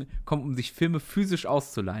zusammen kommen, um sich Filme physisch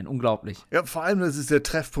auszuleihen. Unglaublich. Ja, vor allem, das ist der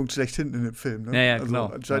Treffpunkt schlechthin in dem Film. Ne? Ja, also genau.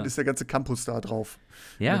 Anscheinend ist der ganze Campus da drauf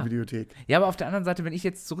in der Videothek. Ja, aber auf der anderen Seite, wenn ich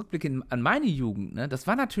jetzt zurückblicke an meine Jugend, ne, das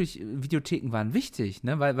war natürlich, Videotheken waren wichtig,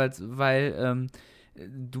 ne, weil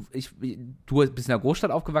du bist in der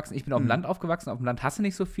Großstadt aufgewachsen, ich bin auf dem Land aufgewachsen. Auf dem Land hast du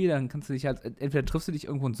nicht so viel, dann kannst du dich halt, entweder triffst du dich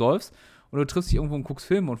irgendwo und säufst oder du triffst dich irgendwo und guckst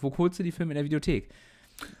Filme. Und wo holst du die Filme? In der Videothek.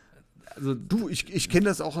 Also, ich kenne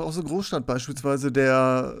das auch aus der Großstadt, beispielsweise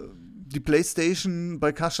die Playstation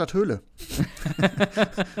bei Karstadt Höhle,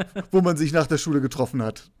 wo man sich nach der Schule getroffen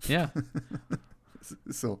hat. Ja.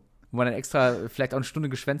 Ist so. Wo man dann extra vielleicht auch eine Stunde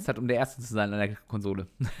geschwänzt hat, um der Erste zu sein an der Konsole.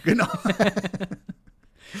 Genau.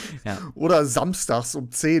 Ja. Oder samstags um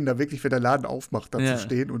 10, da wirklich, wenn der Laden aufmacht, da zu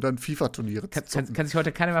stehen und dann FIFA-Turniere zu zocken. Kann sich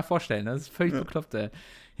heute keiner mehr vorstellen. Das ist völlig bekloppt.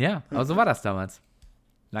 Ja, aber so war das damals.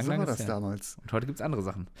 So war das damals. Und heute gibt es andere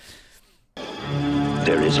Sachen.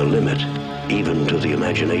 There is a limit, even to the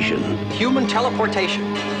imagination. Human teleportation,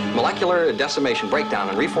 molecular decimation, breakdown,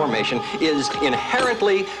 and reformation is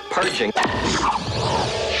inherently purging.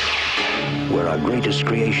 Where our greatest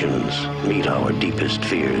creations meet our deepest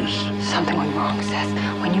fears. Something went wrong, Seth.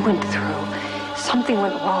 When you went through, something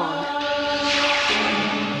went wrong.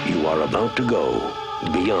 You are about to go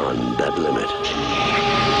beyond that limit.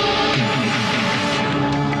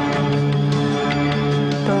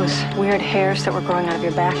 Those weird hairs that were growing out of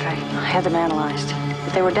your back, I had them analyzed.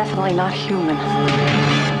 But they were definitely not human.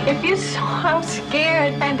 If you saw how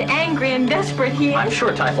scared and angry and desperate he is. I'm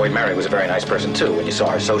sure Typhoid Mary was a very nice person, too, when you saw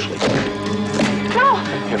her socially. No!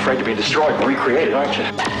 You're afraid to be destroyed and recreated, aren't you?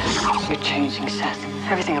 You're changing, Seth.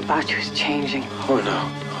 Everything about you is changing. Oh, no.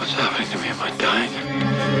 What's happening to me? Am I dying?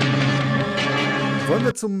 Wollen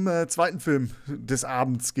wir zum zweiten Film des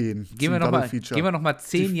Abends gehen? Gehen wir noch mal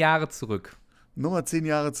 10 Jahre zurück. Nochmal 10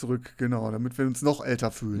 Jahre zurück, genau, damit wir uns noch älter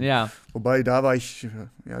fühlen. Ja. Wobei, da war ich,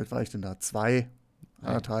 wie alt war ich denn da? 2,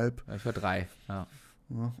 1,5? Ich war 3, ja.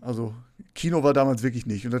 Ja, also, Kino war damals wirklich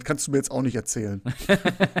nicht. Und das kannst du mir jetzt auch nicht erzählen.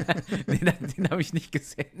 Nee, den habe ich nicht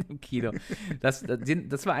gesehen im Kino. Das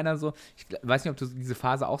war einer so, ich weiß nicht, ob du diese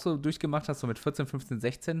Phase auch so durchgemacht hast, so mit 14, 15,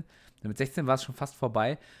 16. Mit 16 war es schon fast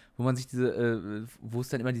vorbei, wo man sich wo es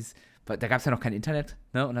dann immer da gab es ja noch kein Internet,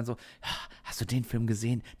 ne? Und dann so, ja, hast du den Film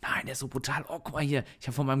gesehen? Nein, der ist so brutal. Oh, guck mal hier, ich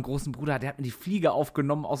habe von meinem großen Bruder, der hat mir die Fliege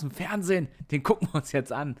aufgenommen aus dem Fernsehen. Den gucken wir uns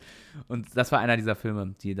jetzt an. Und das war einer dieser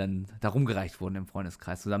Filme, die dann da rumgereicht wurden im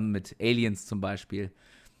Freundeskreis, zusammen mit Aliens zum Beispiel.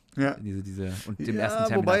 Ja. Diese und dem ersten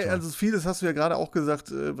Terminator. Wobei, also vieles hast du ja gerade auch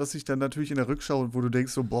gesagt, was sich dann natürlich in der Rückschau, wo du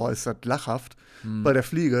denkst so, boah, ist das lachhaft. Bei der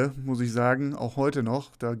Fliege, muss ich sagen, auch heute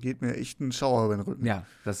noch, da geht mir echt ein Schauer über den Rücken. Ja,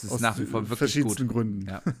 das ist aus nach wie vor wirklich verschiedensten gut. Gründen.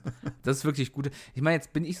 Ja, das ist wirklich gut. Ich meine,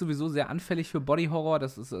 jetzt bin ich sowieso sehr anfällig für Body Horror.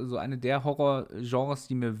 Das ist so eine der Horror-Genres,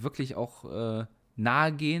 die mir wirklich auch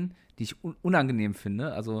nahe gehen, die ich unangenehm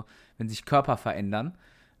finde. Also, wenn sich Körper verändern.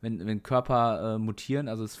 Wenn Körper mutieren,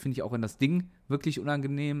 also das finde ich auch in das Ding wirklich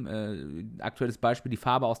unangenehm. Aktuelles Beispiel, die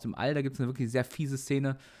Farbe aus dem All, da gibt es eine wirklich sehr fiese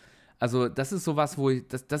Szene. Also das ist sowas,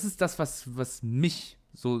 das ist das, was mich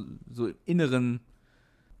so im Inneren,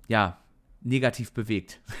 ja, negativ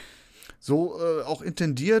bewegt. So auch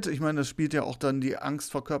intendiert, ich meine, das spielt ja auch dann die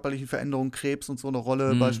Angst vor körperlichen Veränderungen, Krebs und so eine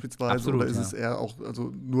Rolle beispielsweise. Absolut, oder ist es eher auch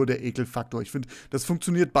nur der Ekelfaktor? Ich finde, das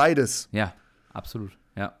funktioniert beides. Ja, absolut,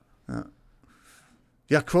 ja.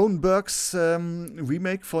 Ja, Cronenbergs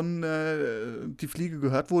Remake von Die Fliege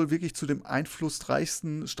gehört wohl wirklich zu dem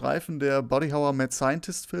einflussreichsten Streifen der Body Horror Mad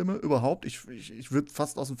Scientist Filme überhaupt. Ich würde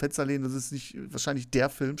fast aus dem Fenster lehnen, das ist nicht wahrscheinlich der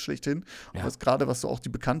Film schlechthin, Ja. Gerade was so auch die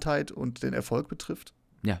Bekanntheit und den Erfolg betrifft.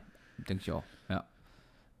 Ja, denke ich auch, ja.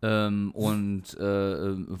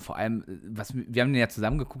 Vor allem, wir haben den ja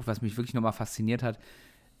zusammen geguckt, was mich wirklich nochmal fasziniert hat,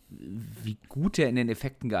 wie gut der in den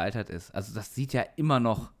Effekten gealtert ist. Also das sieht ja immer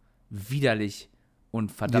noch widerlich und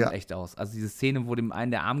verdammt echt aus. Also diese Szene, wo dem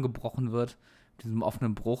einen der Arm gebrochen wird, mit diesem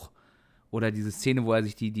offenen Bruch, oder diese Szene, wo er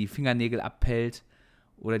sich die Fingernägel abpellt,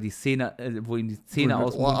 oder die Szene, wo ihm die Zähne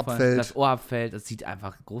aus dem Mund fallen, das Ohr abfällt, das sieht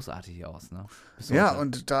einfach großartig aus. Ne? Ja,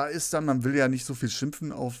 und da ist dann, man will ja nicht so viel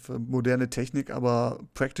schimpfen auf moderne Technik, aber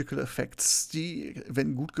Practical Effects, die,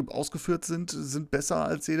 wenn gut ausgeführt sind besser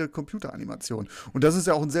als jede Computeranimation. Und das ist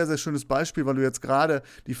ja auch ein sehr, sehr schönes Beispiel, weil du jetzt gerade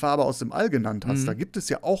die Farbe aus dem All genannt hast. Da gibt es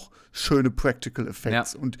ja auch schöne Practical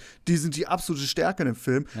Effects. Ja. Und die sind die absolute Stärke in dem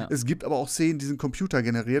Film. Ja. Es gibt aber auch Szenen, die sind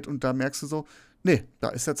computergeneriert und da merkst du so, nee, da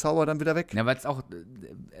ist der Zauber dann wieder weg. Ja, weil es auch,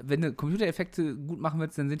 wenn du Computereffekte gut machen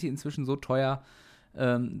willst, dann sind die inzwischen so teuer,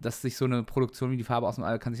 dass sich so eine Produktion wie die Farbe aus dem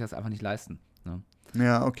All kann sich das einfach nicht leisten. Ne?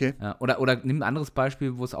 Ja, okay. Ja, oder nimm ein anderes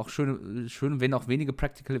Beispiel, wo es auch schön, wenn auch wenige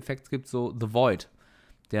Practical Effects gibt, so The Void.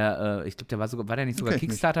 Der, ich glaube, war der nicht sogar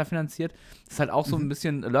Kickstarter finanziert? Das ist halt auch so ein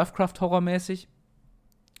bisschen Lovecraft-Horror-mäßig.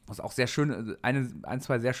 Was auch sehr schön, ein,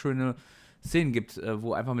 zwei sehr schöne Szenen gibt,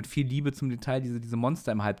 wo einfach mit viel Liebe zum Detail diese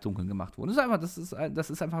Monster im Halbdunkeln gemacht wurden. Das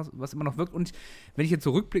ist einfach, was immer noch wirkt. Und wenn ich jetzt so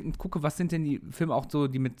rückblickend gucke, was sind denn die Filme auch so,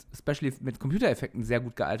 die mit Computereffekten sehr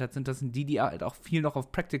gut gealtert sind, das sind die halt auch viel noch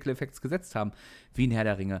auf Practical Effects gesetzt haben, wie in Herr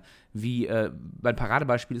der Ringe, wie mein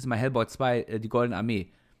Paradebeispiel ist immer Hellboy 2, die Goldene Armee,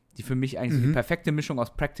 die für mich eigentlich so die perfekte Mischung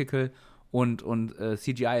aus Practical und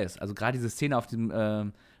CGI ist. Also gerade diese Szene auf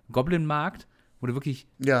dem Goblin-Markt, wo du wirklich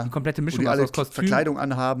die komplette Mischung hast aus Kostüm. Verkleidung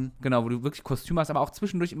anhaben. Genau, wo du wirklich Kostüm hast, aber auch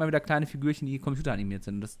zwischendurch immer wieder kleine Figürchen, die computeranimiert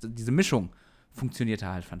sind. Diese Mischung funktioniert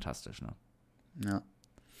halt fantastisch. Ne? Ja.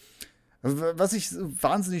 Also, was ich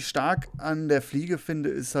wahnsinnig stark an der Fliege finde,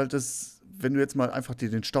 ist halt, dass, wenn du jetzt mal einfach dir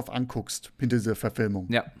den Stoff anguckst, hinter dieser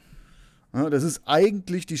Verfilmung. Ja. Das ist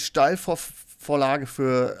eigentlich die Steilvorlage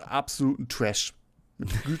für absoluten Trash.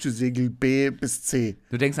 Mit Gütesiegel B bis C.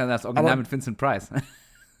 Du denkst an das Original mit Vincent Price.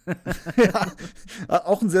 Ja,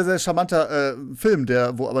 auch ein sehr, sehr charmanter Film,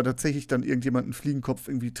 wo aber tatsächlich dann irgendjemand einen Fliegenkopf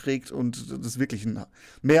irgendwie trägt und das wirklich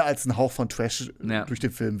mehr als ein Hauch von Trash durch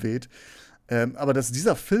den Film weht. Aber dass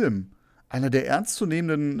dieser Film einer der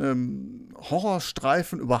ernstzunehmenden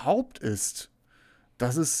Horrorstreifen überhaupt ist,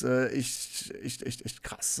 das ist echt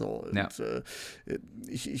krass. So. Ja. Und,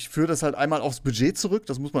 ich führe das halt einmal aufs Budget zurück,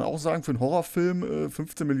 das muss man auch sagen, für einen Horrorfilm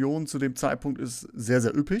 15 Millionen zu dem Zeitpunkt ist sehr,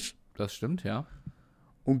 sehr üppig. Das stimmt, ja.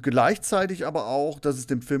 Und gleichzeitig aber auch, dass es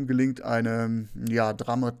dem Film gelingt, eine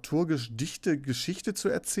dramaturgisch dichte Geschichte zu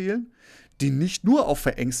erzählen, die nicht nur auf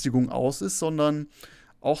Verängstigung aus ist, sondern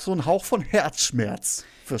auch so einen Hauch von Herzschmerz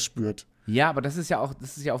verspürt. Ja, aber das ist ja auch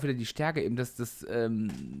wieder die Stärke eben, dass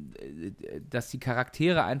die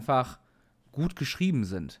Charaktere einfach gut geschrieben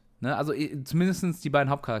sind. Ne? Also zumindest die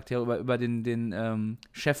beiden Hauptcharaktere, über den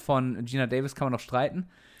Chef von Gina Davis kann man noch streiten.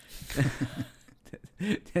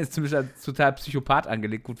 Der ist zumindest total Psychopath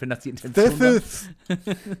angelegt. Gut, wenn das die Intention war,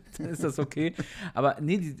 dann ist das okay. Aber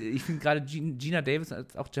nee, ich finde gerade Gina Davis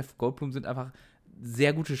als auch Jeff Goldblum sind einfach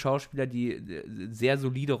sehr gute Schauspieler, die sehr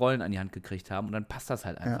solide Rollen an die Hand gekriegt haben. Und dann passt das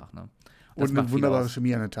halt einfach. Ne? Das und eine wunderbare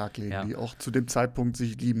Chemie an den Tag legen, die auch zu dem Zeitpunkt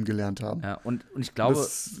sich lieben gelernt haben. Ja, und ich glaube,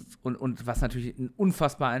 und was natürlich ein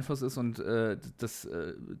unfassbarer Einfluss ist, und das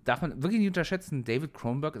darf man wirklich nicht unterschätzen, David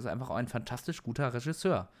Cronenberg ist einfach auch ein fantastisch guter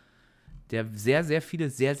Regisseur, der sehr, sehr viele,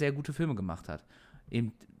 sehr, sehr gute Filme gemacht hat.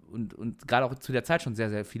 Eben, und gerade auch zu der Zeit schon sehr,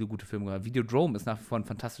 sehr viele gute Filme gemacht hat. Videodrome ist nach wie vor ein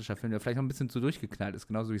fantastischer Film, der vielleicht noch ein bisschen zu durchgeknallt ist,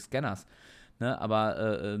 genauso wie Scanners. Ne?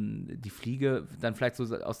 Aber die Fliege dann vielleicht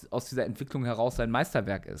so aus dieser Entwicklung heraus sein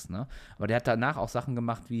Meisterwerk ist. Ne? Aber der hat danach auch Sachen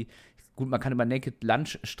gemacht wie, gut, man kann über Naked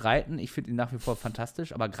Lunch streiten, ich finde ihn nach wie vor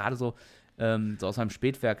fantastisch, aber gerade so aus seinem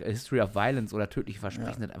Spätwerk History of Violence oder Tödliche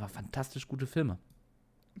Versprechen sind einfach fantastisch gute Filme.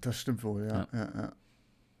 Das stimmt wohl, ja.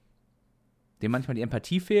 Dem manchmal die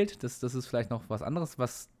Empathie fehlt, das ist vielleicht noch was anderes,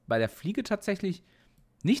 was bei der Fliege tatsächlich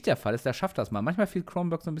nicht der Fall ist, der schafft das mal. Manchmal fehlt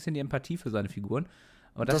Cronenberg so ein bisschen die Empathie für seine Figuren.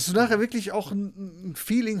 Aber dass du nachher wirklich auch ein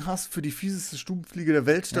Feeling hast für die fieseste Stubenfliege der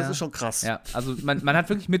Welt, das ist schon krass. Ja, also man hat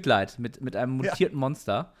wirklich Mitleid mit einem mutierten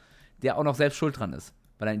Monster, der auch noch selbst schuld dran ist,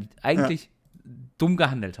 weil er eigentlich dumm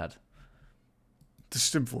gehandelt hat. Das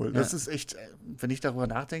stimmt wohl. Das ist echt, wenn ich darüber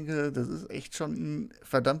nachdenke, das ist echt schon ein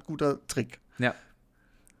verdammt guter Trick. Ja.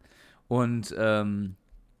 Und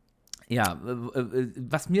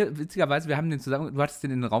was mir witzigerweise, wir haben den zusammen, du hattest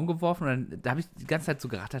den in den Raum geworfen und da habe ich die ganze Zeit so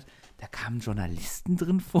gerattert, da kamen Journalisten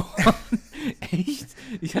drin vor. Echt?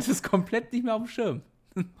 Ich hatte es komplett nicht mehr auf dem Schirm.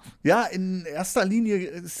 Ja, in erster Linie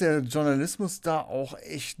ist der Journalismus da auch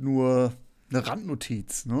echt nur eine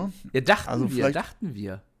Randnotiz, ne? Ja, dachten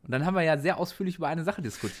wir. Und dann haben wir ja sehr ausführlich über eine Sache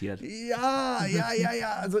diskutiert. Ja.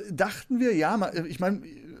 Also dachten wir, ich meine,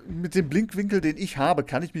 mit dem Blinkwinkel, den ich habe,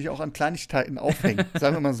 kann ich mich auch an Kleinigkeiten aufhängen,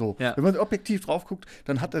 sagen wir mal so. Ja. Wenn man objektiv drauf guckt,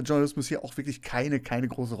 dann hat der Journalismus hier auch wirklich keine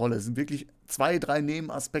große Rolle. Es sind wirklich 2, 3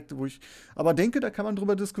 Nebenaspekte, wo ich aber denke, da kann man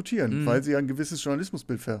drüber diskutieren, weil sie ja ein gewisses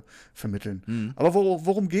Journalismusbild vermitteln. Aber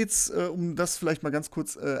worum geht's, um das vielleicht mal ganz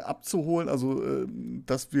kurz abzuholen? Also,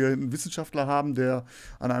 dass wir einen Wissenschaftler haben, der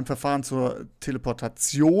an einem Verfahren zur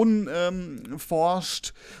Teleportation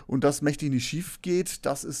forscht und das mächtig nicht schief geht,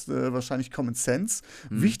 das ist wahrscheinlich Common Sense.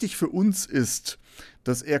 Wichtig für uns ist,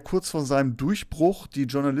 dass er kurz vor seinem Durchbruch die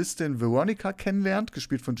Journalistin Veronica kennenlernt,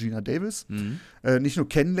 gespielt von Gina Davis. Nicht nur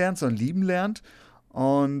kennenlernt, sondern lieben lernt.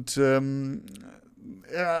 Und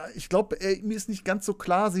ich glaube, mir ist nicht ganz so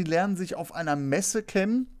klar, sie lernen sich auf einer Messe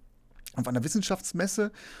kennen, auf einer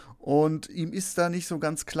Wissenschaftsmesse. Und ihm ist da nicht so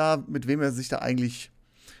ganz klar, mit wem er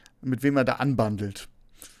da anbandelt.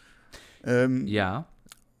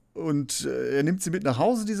 Und er nimmt sie mit nach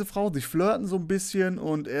Hause, diese Frau, sie flirten so ein bisschen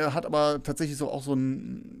und er hat aber tatsächlich so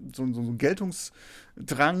einen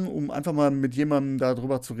Geltungsdrang, um einfach mal mit jemandem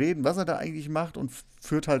darüber zu reden, was er da eigentlich macht und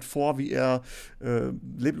führt halt vor, wie er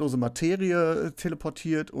leblose Materie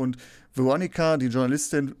teleportiert und Veronica, die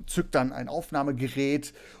Journalistin, zückt dann ein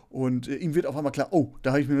Aufnahmegerät und ihm wird auf einmal klar, oh,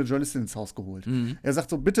 da habe ich mir eine Journalistin ins Haus geholt. Er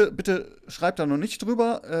sagt so, bitte schreibt da noch nicht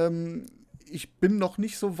drüber, ich bin noch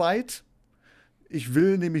nicht so weit. Ich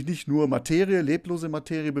will nämlich nicht nur leblose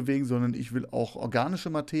Materie bewegen, sondern ich will auch organische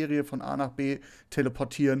Materie von A nach B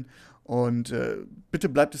teleportieren. Und bitte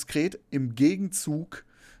bleib diskret. Im Gegenzug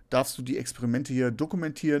darfst du die Experimente hier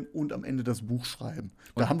dokumentieren und am Ende das Buch schreiben.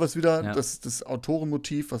 Da haben wir es wieder, das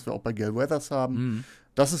Autorenmotiv, was wir auch bei Gail Weathers haben.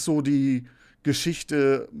 Das ist so die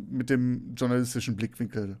Geschichte mit dem journalistischen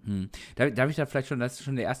Blickwinkel. Darf ich da vielleicht schon, das ist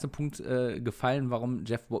schon der erste Punkt gefallen, warum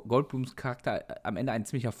Jeff Goldblums Charakter am Ende ein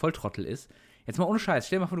ziemlicher Volltrottel ist. Jetzt mal ohne Scheiß,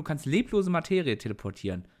 stell dir mal vor, du kannst leblose Materie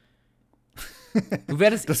teleportieren. Du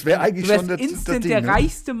wärst instant der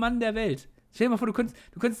reichste Mann der Welt. Stell dir mal vor, du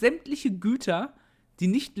könntest sämtliche Güter, die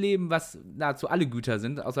nicht leben, was nahezu alle Güter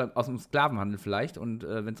sind, außer aus dem Sklavenhandel vielleicht und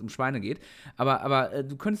wenn es um Schweine geht. Aber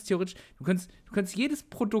du könntest theoretisch, du könntest jedes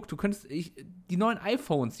Produkt, die neuen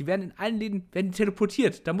iPhones, die werden in allen Läden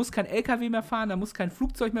teleportiert. Da muss kein LKW mehr fahren, da muss kein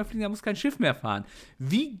Flugzeug mehr fliegen, da muss kein Schiff mehr fahren.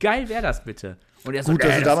 Wie geil wäre das bitte? Und er so, gut,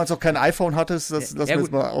 dass du damals noch kein iPhone hattest, das lassen wir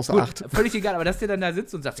jetzt mal außer Acht. Völlig egal, aber dass der dann da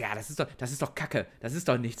sitzt und sagt, ja, das ist doch Kacke, das ist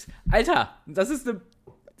doch nichts. Alter, du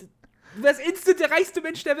wärst instant der reichste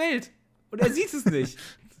Mensch der Welt. Und er sieht es nicht.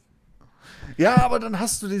 Ja, aber dann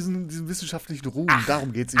hast du diesen wissenschaftlichen Ruhm.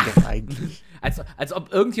 Darum geht es ihm doch eigentlich. Als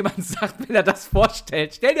ob irgendjemand sagt, wenn er das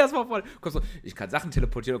vorstellt. Stell dir das mal vor. Kommst so, ich kann Sachen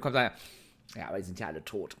teleportieren und kommt dann, ja, aber die sind ja alle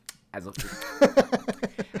tot. Also,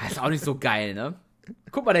 das ist auch nicht so geil, ne?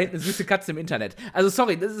 Guck mal, da hinten eine süße Katze im Internet. Also,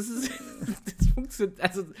 sorry, das funktioniert,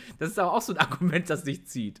 also, das ist aber auch so ein Argument, das nicht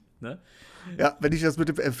zieht, ne? Ja, wenn ich das mit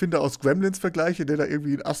dem Erfinder aus Gremlins vergleiche, der da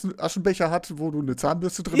irgendwie einen Aschenbecher hat, wo du eine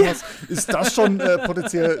Zahnbürste drin hast, ist das schon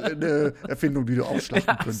potenziell eine Erfindung, die du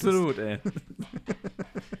aufschlachten könntest. Absolut, ey.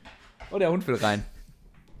 Oh, der Hund will rein.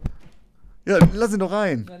 Ja, lass ihn doch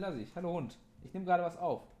rein. Ja, lass ich. Hallo Hund. Ich nehme gerade was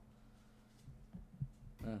auf.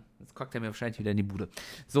 Jetzt kackt er mir wahrscheinlich wieder in die Bude.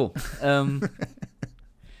 So,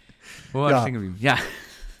 wo war ich stehen geblieben? Ja.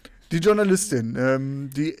 Die Journalistin,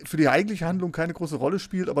 die für die eigentliche Handlung keine große Rolle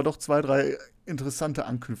spielt, aber doch 2, 3 interessante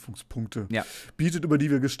Anknüpfungspunkte bietet, über die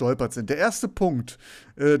wir gestolpert sind. Der erste Punkt,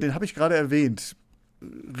 den habe ich gerade erwähnt.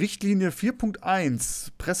 Richtlinie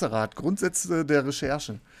 4.1, Presserat, Grundsätze der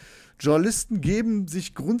Recherche. Journalisten geben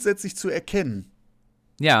sich grundsätzlich zu erkennen.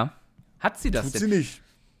 Ja. Hat sie das Tut sie nicht.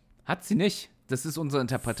 Hat sie nicht. Das ist unsere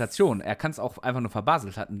Interpretation. Er kann es auch einfach nur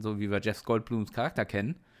verbaselt hatten, so wie wir Jeff Goldblums Charakter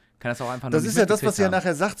kennen. Kann das auch einfach nur das ist ja das, was sie ja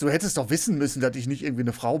nachher sagt. Du hättest doch wissen müssen, dass ich nicht irgendwie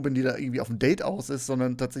eine Frau bin, die da irgendwie auf ein Date aus ist,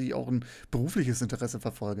 sondern tatsächlich auch ein berufliches Interesse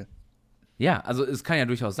verfolge. Ja, also es kann ja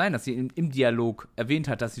durchaus sein, dass sie im Dialog erwähnt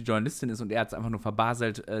hat, dass sie Journalistin ist und er hat es einfach nur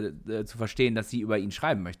verbaselt, zu verstehen, dass sie über ihn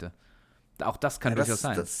schreiben möchte. Auch das kann durchaus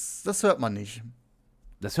sein. Das hört man nicht.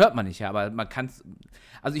 Das hört man nicht, ja, aber man kann es.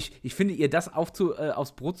 Also ich finde, ihr das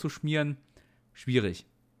aufs Brot zu schmieren, schwierig.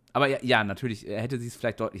 Aber ja, natürlich hätte sie es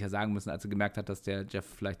vielleicht deutlicher sagen müssen, als sie gemerkt hat, dass der Jeff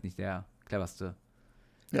vielleicht nicht der cleverste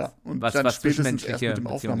ist. Ja, und dann spätestens erst mit dem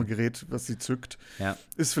Aufnahmegerät, was sie zückt,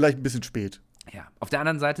 ist vielleicht ein bisschen spät. Ja, auf der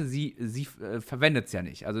anderen Seite, sie verwendet es ja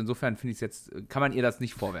nicht. Also insofern finde ich es jetzt, kann man ihr das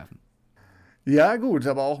nicht vorwerfen. Ja, gut,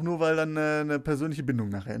 aber auch nur, weil dann eine persönliche Bindung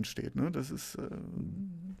nachher entsteht. Ne? Das ist,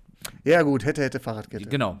 ja gut, hätte Fahrradkette.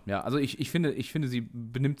 Genau, ja, also ich finde, sie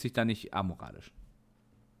benimmt sich da nicht amoralisch.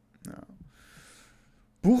 Ja.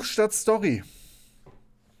 Buch statt Story.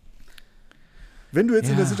 Wenn du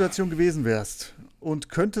jetzt in der Situation gewesen wärst und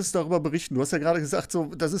könntest darüber berichten, du hast ja gerade gesagt, so,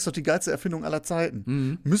 das ist doch die geilste Erfindung aller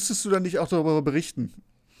Zeiten. Müsstest du dann nicht auch darüber berichten?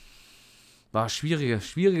 War schwierige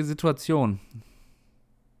Situation.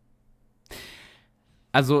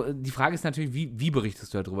 Also die Frage ist natürlich, wie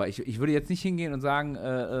berichtest du darüber? Ich würde jetzt nicht hingehen und sagen,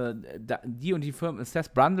 die und die Firma,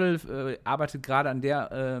 Seth Brundle arbeitet gerade an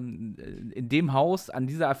in dem Haus, an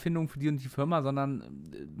dieser Erfindung für die und die Firma,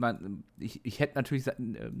 sondern ich hätte natürlich,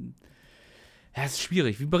 es ist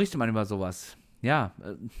schwierig. Wie berichtet man über sowas? Ja,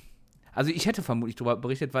 also ich hätte vermutlich darüber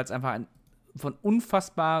berichtet, weil es einfach von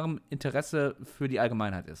unfassbarem Interesse für die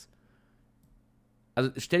Allgemeinheit ist.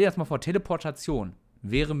 Also stell dir das mal vor, Teleportation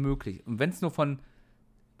wäre möglich. Und wenn es nur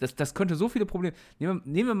das könnte so viele Probleme. Nehmen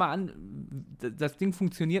wir mal an, das Ding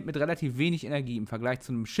funktioniert mit relativ wenig Energie im Vergleich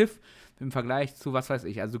zu einem Schiff, im Vergleich zu was weiß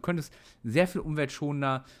ich. Also du könntest sehr viel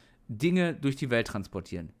umweltschonender Dinge durch die Welt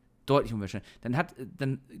transportieren. Deutlich umweltschonender.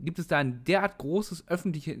 Dann gibt es da ein derart großes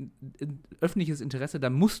öffentliches Interesse, da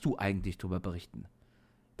musst du eigentlich drüber berichten.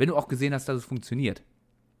 Wenn du auch gesehen hast, dass es funktioniert.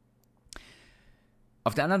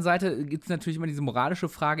 Auf der anderen Seite gibt es natürlich immer diese moralische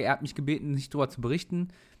Frage, er hat mich gebeten, nicht darüber zu berichten.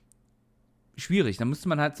 Schwierig, dann müsste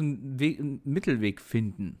man halt so einen Mittelweg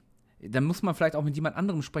finden. Dann muss man vielleicht auch mit jemand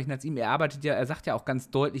anderem sprechen als ihm. Er sagt ja auch ganz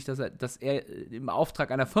deutlich, dass er im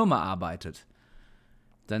Auftrag einer Firma arbeitet.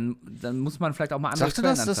 Dann muss man vielleicht auch mal andere Sagt er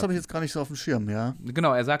das? Das habe ich jetzt gar nicht so auf dem Schirm, ja.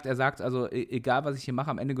 Genau, er sagt, also egal was ich hier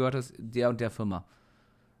mache, am Ende gehört das der und der Firma.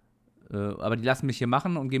 Aber die lassen mich hier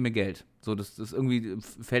machen und geben mir Geld. So, das irgendwie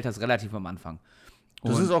fällt das relativ am Anfang.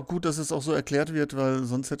 Das ist auch gut, dass es auch so erklärt wird, weil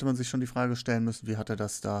sonst hätte man sich schon die Frage stellen müssen, wie hat er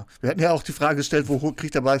das da? Wir hätten ja auch die Frage gestellt, wo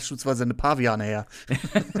kriegt er beispielsweise seine Paviane her?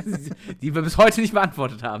 Die wir bis heute nicht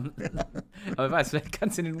beantwortet haben. Ja. Aber wer weiß, vielleicht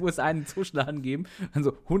kannst du in den USA einen Zwischenladen geben.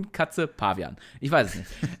 Also Hund, Katze, Pavian. Ich weiß es nicht.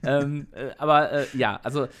 Ja,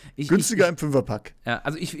 also günstiger im Fünferpack. Ja,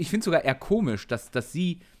 also ich finde es sogar eher komisch, dass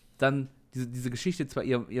sie dann diese Geschichte zwar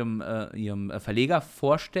ihrem Verleger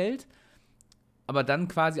vorstellt, aber dann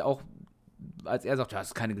quasi auch als er sagt, ja, das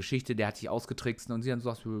ist keine Geschichte, der hat dich ausgetrickst, und sie dann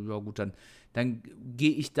sagt, ja gut, dann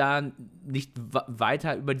gehe ich da nicht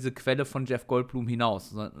weiter über diese Quelle von Jeff Goldblum hinaus,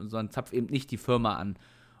 sondern zapf eben nicht die Firma an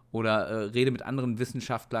oder rede mit anderen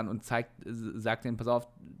Wissenschaftlern und sagt denen, pass auf,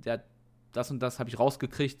 das und das habe ich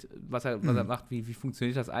rausgekriegt, was er macht, wie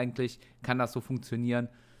funktioniert das eigentlich, kann das so funktionieren,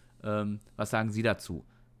 was sagen Sie dazu?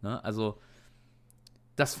 Ne? Also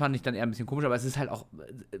das fand ich dann eher ein bisschen komisch, aber es ist halt auch,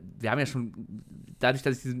 wir haben ja schon, dadurch,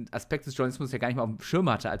 dass ich diesen Aspekt des Journalismus ja gar nicht mal auf dem Schirm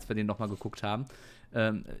hatte, als wir den nochmal geguckt haben,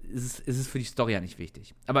 ist es für die Story ja nicht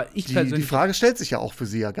wichtig. Aber ich persönlich. Die Frage stellt sich ja auch für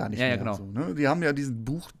sie ja gar nicht mehr. Ja, genau. So, ne? Die haben ja diesen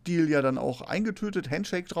Buchdeal ja dann auch eingetötet,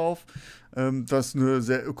 Handshake drauf, das eine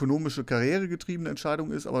sehr ökonomische, karrieregetriebene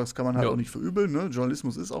Entscheidung ist, aber das kann man halt auch nicht verübeln. Ne?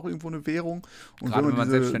 Journalismus ist auch irgendwo eine Währung. Und gerade wenn man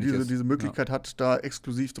selbstständig diese Möglichkeit hat, da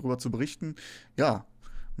exklusiv darüber zu berichten, ja,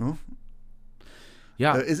 ne?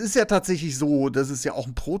 Ja. Es ist ja tatsächlich so, dass es ja auch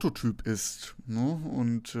ein Prototyp ist. Ne?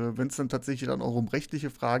 Und wenn es dann tatsächlich dann auch um rechtliche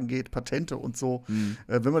Fragen geht, Patente und so,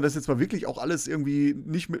 wenn man das jetzt mal wirklich auch alles irgendwie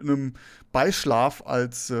nicht mit einem Beischlaf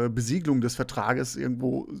als Besiegelung des Vertrages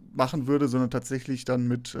irgendwo machen würde, sondern tatsächlich dann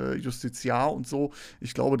mit Justiziar und so,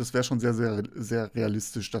 ich glaube, das wäre schon sehr, sehr, sehr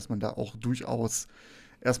realistisch, dass man da auch durchaus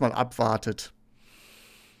erstmal abwartet.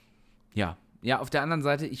 Ja, auf der anderen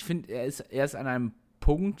Seite, ich finde, er ist an einem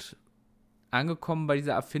Punkt angekommen bei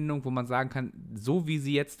dieser Erfindung, wo man sagen kann, so wie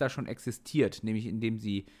sie jetzt da schon existiert, nämlich indem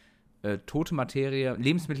sie tote Materie,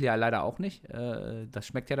 Lebensmittel ja leider auch nicht, das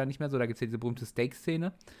schmeckt ja dann nicht mehr so, da gibt es ja diese berühmte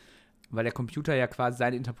Steak-Szene, weil der Computer ja quasi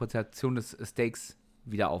seine Interpretation des Steaks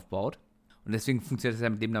wieder aufbaut. Und deswegen funktioniert das ja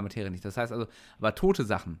mit lebender Materie nicht. Das heißt also, aber tote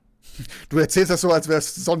Sachen. Du erzählst das so, als wäre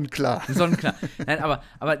es sonnenklar. Sonnenklar. Nein,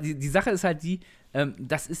 aber die Sache ist halt die,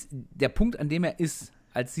 das ist der Punkt, an dem er ist,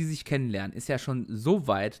 als sie sich kennenlernen, ist ja schon so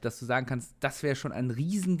weit, dass du sagen kannst, das wäre schon ein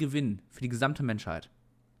Riesengewinn für die gesamte Menschheit.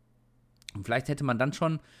 Und vielleicht hätte man dann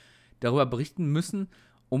schon darüber berichten müssen,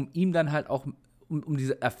 um ihm dann halt auch, um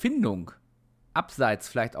diese Erfindung, abseits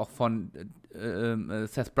vielleicht auch von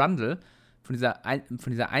Seth Brundle, von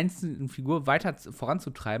dieser einzelnen Figur weiter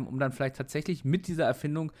voranzutreiben, um dann vielleicht tatsächlich mit dieser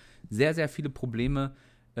Erfindung sehr, sehr viele Probleme,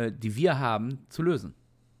 die wir haben, zu lösen.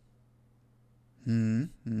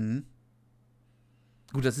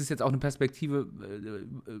 Gut, das ist jetzt auch eine Perspektive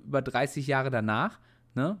über 30 Jahre danach,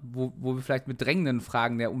 ne, wo wir vielleicht mit drängenden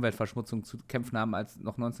Fragen der Umweltverschmutzung zu kämpfen haben als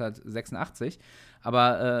noch 1986.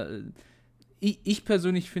 Aber ich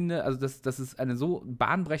persönlich finde, also das ist eine so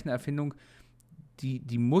bahnbrechende Erfindung,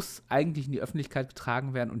 die muss eigentlich in die Öffentlichkeit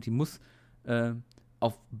getragen werden und die muss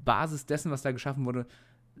auf Basis dessen, was da geschaffen wurde,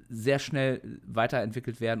 sehr schnell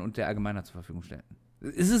weiterentwickelt werden und der Allgemeinheit zur Verfügung stellen.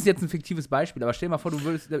 Es ist jetzt ein fiktives Beispiel, aber stell dir mal vor,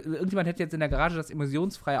 irgendjemand hätte jetzt in der Garage das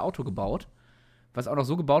emissionsfreie Auto gebaut, was auch noch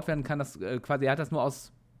so gebaut werden kann, dass quasi er hat das nur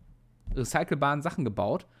aus recycelbaren Sachen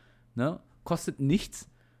gebaut, ne? Kostet nichts,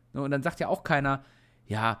 ne? Und dann sagt ja auch keiner,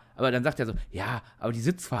 ja, aber dann sagt er so, ja, aber die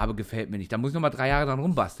Sitzfarbe gefällt mir nicht, da muss ich noch mal 3 Jahre dran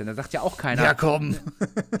rumbasteln. Dann sagt ja auch keiner, ja komm,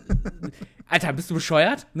 Alter, bist du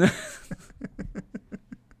bescheuert? Ne?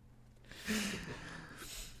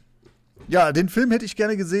 Ja, den Film hätte ich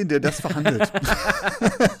gerne gesehen, der das verhandelt.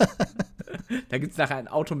 Da gibt es nachher ein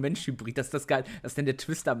Auto-Mensch-Hybrid. Das ist das geil. Das ist dann der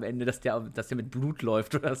Twist am Ende, dass der mit Blut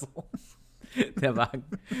läuft oder so. Der Wagen.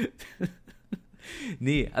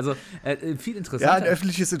 Nee, also viel interessanter. Ja, ein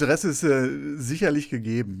öffentliches Interesse ist sicherlich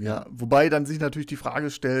gegeben, ja. Wobei dann sich natürlich die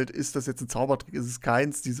Frage stellt, ist das jetzt ein Zaubertrick, ist es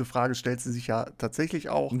keins? Diese Frage stellt sie sich ja tatsächlich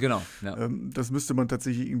auch. Genau, ja. Das müsste man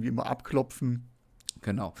tatsächlich irgendwie immer abklopfen.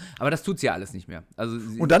 Genau. Aber das tut sie ja alles nicht mehr. Also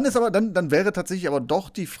und dann ist aber, dann wäre tatsächlich aber doch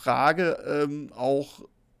die Frage auch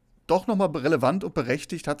doch nochmal relevant und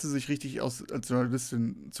berechtigt, hat sie sich richtig als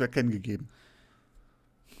Journalistin zu erkennen gegeben.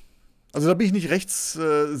 Also da bin ich nicht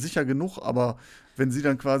rechtssicher genug, aber wenn sie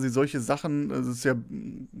dann quasi solche Sachen, das ist ja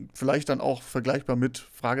vielleicht dann auch vergleichbar mit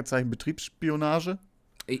Fragezeichen Betriebsspionage.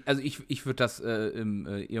 Also ich würde das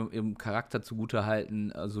ihrem Charakter zugute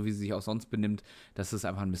halten, so wie sie sich auch sonst benimmt, dass es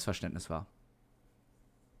einfach ein Missverständnis war.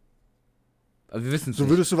 Aber wir wissen es so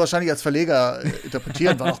nicht. Würdest du wahrscheinlich als Verleger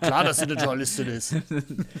interpretieren, war auch klar, dass sie eine Journalistin ist.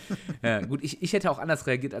 Ja, gut, ich hätte auch anders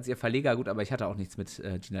reagiert als ihr Verleger, gut, aber ich hatte auch nichts mit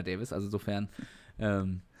Gina Davis, also insofern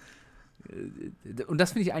und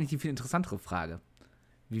das finde ich eigentlich die viel interessantere Frage,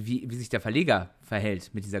 wie sich der Verleger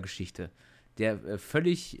verhält mit dieser Geschichte, der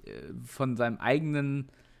völlig von seinem eigenen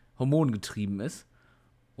Hormon getrieben ist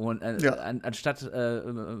und anstatt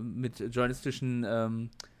mit journalistischen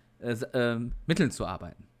Mitteln zu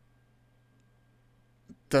arbeiten.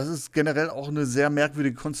 Das ist generell auch eine sehr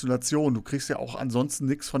merkwürdige Konstellation. Du kriegst ja auch ansonsten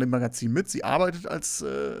nichts von dem Magazin mit. Sie arbeitet als,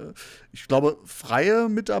 ich glaube, freie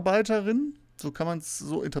Mitarbeiterin. So kann man es,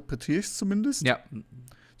 so interpretiere ich es zumindest. Ja.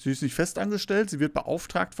 Sie ist nicht festangestellt, sie wird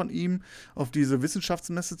beauftragt von ihm, auf diese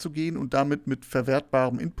Wissenschaftsmesse zu gehen und damit mit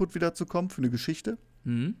verwertbarem Input wiederzukommen für eine Geschichte.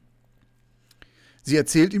 Mhm. Sie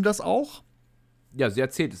erzählt ihm das auch. Ja, sie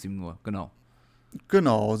erzählt es ihm nur, genau.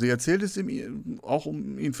 Genau, sie erzählt es ihm auch,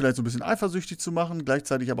 um ihn vielleicht so ein bisschen eifersüchtig zu machen.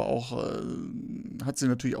 Gleichzeitig aber auch hat sie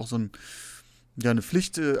natürlich auch so eine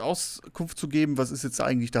Pflicht, Auskunft zu geben, was ist jetzt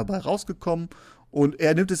eigentlich dabei rausgekommen. Und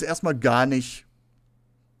er nimmt es erstmal gar nicht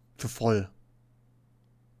für voll.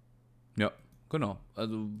 Ja, genau.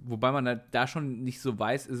 Also, wobei man halt da schon nicht so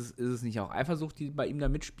weiß, ist es nicht auch Eifersucht, die bei ihm da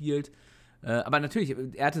mitspielt. Aber natürlich,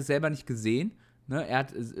 er hat es selber nicht gesehen. Ne?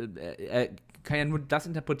 Er kann ja nur das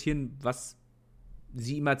interpretieren, was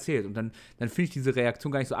sie ihm erzählt. Und dann finde ich diese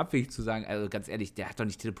Reaktion gar nicht so abwegig zu sagen, also ganz ehrlich, der hat doch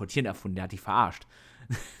nicht Teleportieren erfunden, der hat dich verarscht.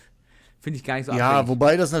 Finde ich gar nicht so abwegig. Ja,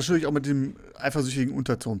 wobei das natürlich auch mit dem eifersüchtigen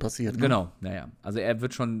Unterton passiert. Ne? Genau, naja. Also er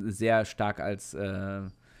wird schon sehr stark als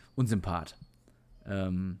Unsympath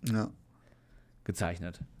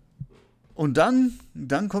gezeichnet. Und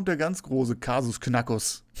dann kommt der ganz große Kasus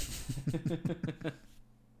Knackus.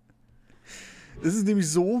 Es ist nämlich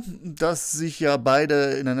so, dass sich ja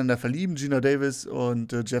beide ineinander verlieben, Gina Davis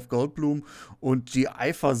und Jeff Goldblum, und die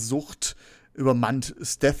Eifersucht übermannt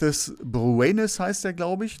Stethis Bruenis, heißt der,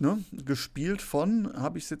 glaube ich, ne? Gespielt von,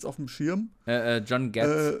 habe ich es jetzt auf dem Schirm? John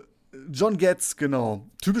Getz. John Getz, genau.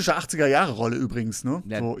 Typische 80er-Jahre-Rolle übrigens, ne?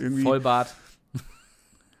 Ja, so irgendwie. Vollbart.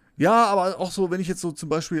 Ja, aber auch so, wenn ich jetzt so zum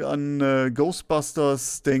Beispiel an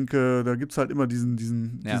Ghostbusters denke, da gibt es halt immer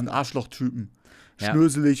diesen Arschloch-Typen. Ja.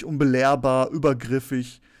 Schnöselig, unbelehrbar,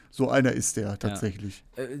 übergriffig. So einer ist der tatsächlich.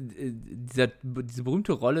 Ja. Diese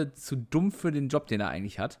berühmte Rolle, zu dumm für den Job, den er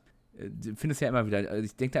eigentlich hat, findest du ja immer wieder. Also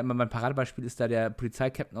ich denke da immer, mein Paradebeispiel ist da der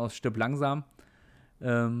Polizeikapitän aus Stirb langsam.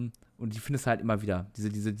 Und die findest du halt immer wieder.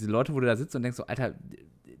 Diese Leute, wo du da sitzt und denkst so, Alter,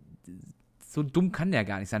 so dumm kann der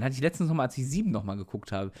gar nicht sein. Hatte ich letztens nochmal, als ich 7 nochmal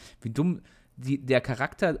geguckt habe, wie dumm der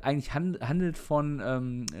Charakter eigentlich handelt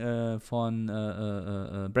von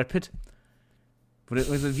Brad Pitt.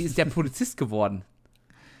 Wie ist der Polizist geworden?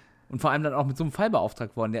 Und vor allem dann auch mit so einem Fall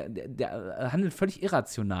beauftragt worden. Der handelt völlig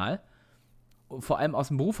irrational. Vor allem aus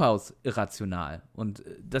dem Berufshaus irrational. Und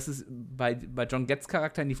das ist bei John Getz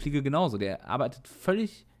Charakter in Die Fliege genauso. Der arbeitet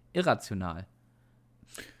völlig irrational.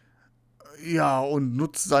 Ja, und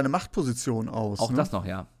nutzt seine Machtposition aus. Auch das noch,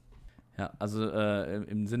 ja. Ja, also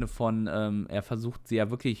im Sinne von, er versucht sie ja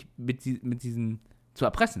wirklich mit diesen zu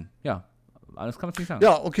erpressen. Ja, alles kann man nicht sagen.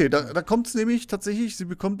 Ja, okay, da kommt es nämlich tatsächlich, sie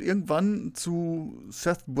bekommt irgendwann zu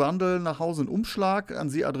Seth Brundle nach Hause einen Umschlag, an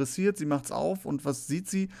sie adressiert, sie macht's auf und was sieht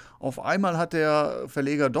sie? Auf einmal hat der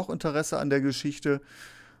Verleger doch Interesse an der Geschichte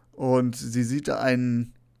und sie sieht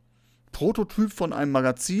einen Prototyp von einem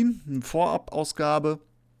Magazin, eine Vorabausgabe,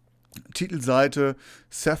 Titelseite,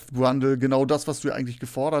 Seth Brundle, genau das, was du eigentlich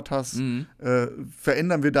gefordert hast.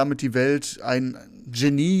 Verändern wir damit die Welt, ein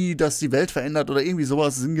Genie, das die Welt verändert oder irgendwie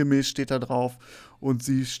sowas, sinngemäß steht da drauf. Und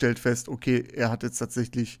sie stellt fest, okay, er hat jetzt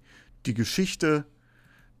tatsächlich die Geschichte,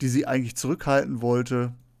 die sie eigentlich zurückhalten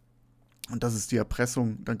wollte. Und das ist die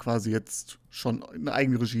Erpressung, dann quasi jetzt schon in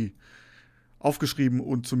Eigenregie aufgeschrieben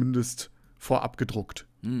und zumindest vorab gedruckt.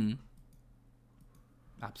 Mhm.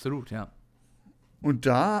 Absolut, ja. Und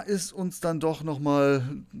da ist uns dann doch noch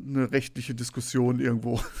mal eine rechtliche Diskussion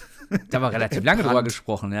irgendwo. Da haben wir relativ lange drüber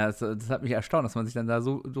gesprochen. Ja, das hat mich erstaunt, dass man sich dann da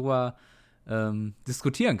so drüber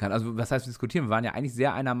diskutieren kann. Also was heißt diskutieren? Wir waren ja eigentlich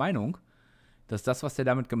sehr einer Meinung, dass das, was der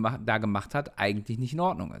damit gemacht hat, eigentlich nicht in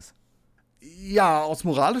Ordnung ist. Ja, aus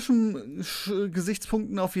moralischen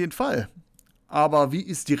Gesichtspunkten auf jeden Fall. Aber wie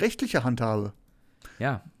ist die rechtliche Handhabe?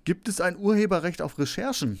 Ja. Gibt es ein Urheberrecht auf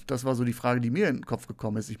Recherchen? Das war so die Frage, die mir in den Kopf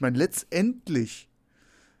gekommen ist. Ich meine, letztendlich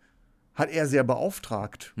hat er sehr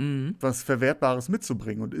beauftragt, was Verwertbares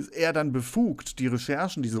mitzubringen. Und ist er dann befugt, die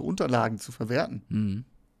Recherchen, diese Unterlagen zu verwerten? Mhm.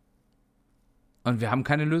 Und wir haben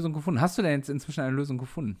keine Lösung gefunden. Hast du denn jetzt inzwischen eine Lösung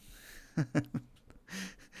gefunden?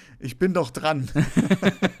 Ich bin doch dran.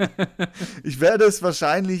 Ich werde es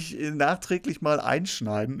wahrscheinlich nachträglich mal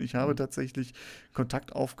einschneiden. Ich habe tatsächlich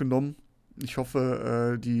Kontakt aufgenommen. Ich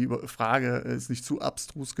hoffe, die Frage ist nicht zu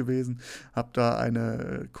abstrus gewesen. Habe da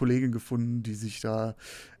eine Kollegin gefunden, die sich da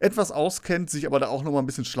etwas auskennt, sich aber da auch noch mal ein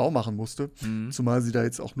bisschen schlau machen musste. Zumal sie da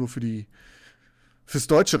jetzt auch nur fürs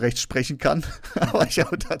deutsche Recht sprechen kann. Aber ich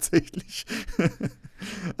habe tatsächlich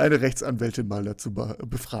eine Rechtsanwältin mal dazu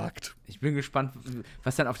befragt. Ich bin gespannt,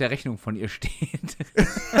 was dann auf der Rechnung von ihr steht.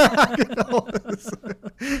 Genau.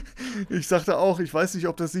 Ich sagte auch, ich weiß nicht,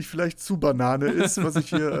 ob das nicht vielleicht zu Banane ist, was ich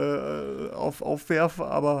hier aufwerfe,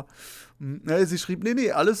 aber sie schrieb,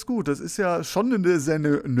 nee, alles gut. Das ist ja schon eine sehr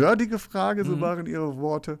nerdige Frage, so waren ihre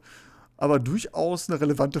Worte. aber durchaus eine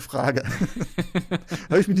relevante Frage.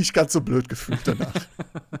 Habe ich mich nicht ganz so blöd gefühlt danach.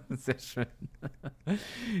 Sehr schön.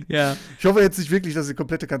 Ja. Ich hoffe jetzt nicht wirklich, dass die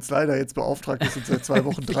komplette Kanzlei da jetzt beauftragt ist und seit 2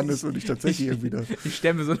 Wochen dran ist und ich tatsächlich irgendwie da. Ich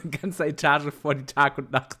stelle mir so eine ganze Etage vor, die Tag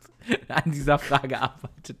und Nacht an dieser Frage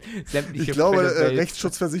arbeitet. Ich glaube,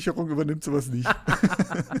 Rechtsschutzversicherung übernimmt sowas nicht.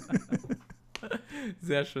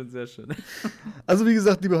 Sehr schön, sehr schön. Also wie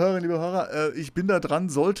gesagt, liebe Hörerinnen, liebe Hörer, ich bin da dran.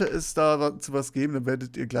 Sollte es da zu was geben, dann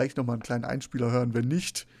werdet ihr gleich nochmal einen kleinen Einspieler hören. Wenn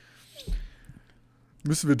nicht,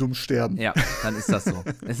 müssen wir dumm sterben. Ja, dann ist das so.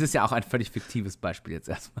 Es ist ja auch ein völlig fiktives Beispiel jetzt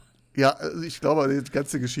erstmal. Ja, also ich glaube, die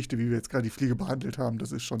ganze Geschichte, wie wir jetzt gerade die Fliege behandelt haben,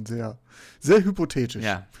 das ist schon sehr, sehr hypothetisch.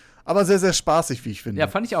 Ja. Aber sehr, sehr spaßig, wie ich finde. Ja,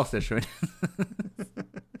 fand ich auch sehr schön.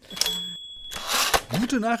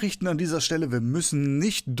 Gute Nachrichten an dieser Stelle, wir müssen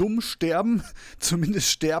nicht dumm sterben, zumindest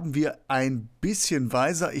sterben wir ein bisschen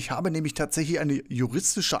weiser. Ich habe nämlich tatsächlich eine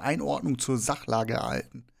juristische Einordnung zur Sachlage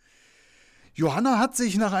erhalten. Johanna hat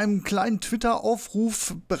sich nach einem kleinen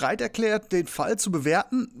Twitter-Aufruf bereit erklärt, den Fall zu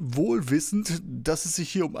bewerten, wohl wissend, dass es sich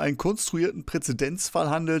hier um einen konstruierten Präzedenzfall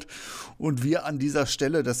handelt und wir an dieser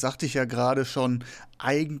Stelle, das sagte ich ja gerade schon,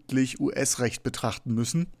 eigentlich US-Recht betrachten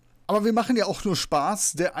müssen. Aber wir machen ja auch nur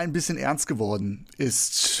Spaß, der ein bisschen ernst geworden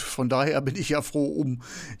ist. Von daher bin ich ja froh um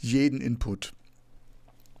jeden Input.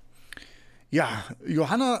 Ja,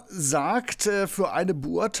 Johanna sagt, für eine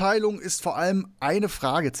Beurteilung ist vor allem eine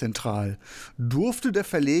Frage zentral. Durfte der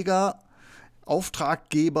Verleger,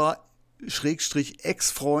 Auftraggeber,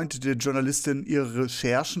 Ex-Freund der Journalistin ihre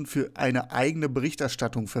Recherchen für eine eigene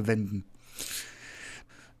Berichterstattung verwenden?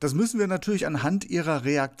 Das müssen wir natürlich anhand ihrer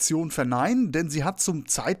Reaktion verneinen, denn sie hat zum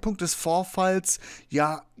Zeitpunkt des Vorfalls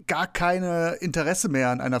ja gar keine Interesse mehr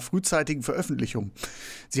an einer frühzeitigen Veröffentlichung.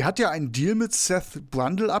 Sie hat ja einen Deal mit Seth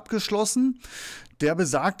Brundle abgeschlossen, der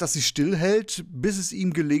besagt, dass sie stillhält, bis es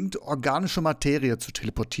ihm gelingt, organische Materie zu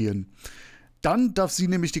teleportieren. Dann darf sie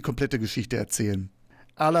nämlich die komplette Geschichte erzählen.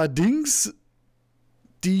 Allerdings,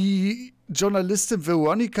 die Journalistin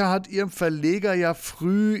Veronica hat ihrem Verleger ja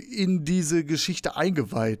früh in diese Geschichte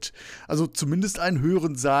eingeweiht. Also zumindest ein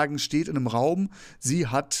Hörensagen steht in einem Raum. Sie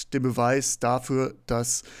hat den Beweis dafür,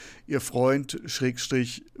 dass ihr Freund,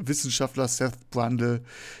 Wissenschaftler Seth Brundle,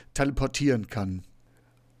 teleportieren kann.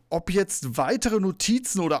 Ob jetzt weitere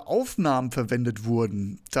Notizen oder Aufnahmen verwendet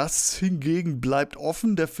wurden, das hingegen bleibt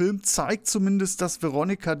offen. Der Film zeigt zumindest, dass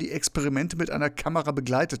Veronica die Experimente mit einer Kamera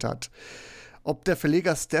begleitet hat. Ob der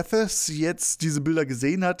Verleger Stethes jetzt diese Bilder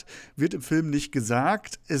gesehen hat, wird im Film nicht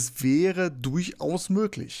gesagt. Es wäre durchaus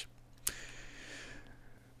möglich.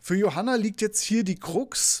 Für Johanna liegt jetzt hier die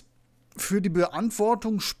Krux. Für die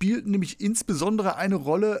Beantwortung spielt nämlich insbesondere eine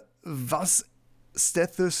Rolle, was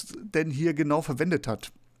Stethes denn hier genau verwendet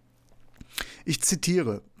hat. Ich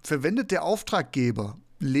zitiere: Verwendet der Auftraggeber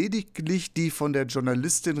lediglich die von der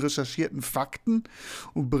Journalistin recherchierten Fakten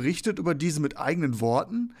und berichtet über diese mit eigenen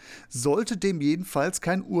Worten, sollte dem jedenfalls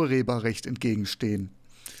kein Urheberrecht entgegenstehen.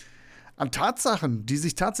 An Tatsachen, die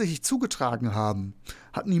sich tatsächlich zugetragen haben,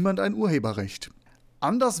 hat niemand ein Urheberrecht.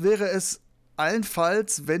 Anders wäre es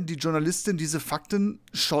allenfalls, wenn die Journalistin diese Fakten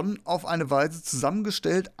schon auf eine Weise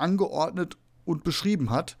zusammengestellt, angeordnet und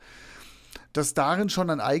beschrieben hat, dass darin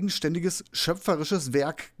schon ein eigenständiges, schöpferisches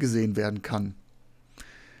Werk gesehen werden kann.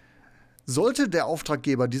 Sollte der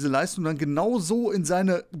Auftraggeber diese Leistung dann genauso in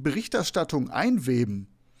seine Berichterstattung einweben,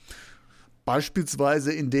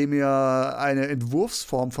 beispielsweise indem er eine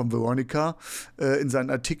Entwurfsform von Veronica in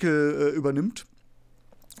seinen Artikel übernimmt,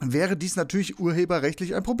 wäre dies natürlich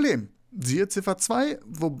urheberrechtlich ein Problem. Siehe Ziffer 2,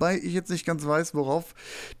 wobei ich jetzt nicht ganz weiß, worauf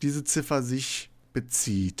diese Ziffer sich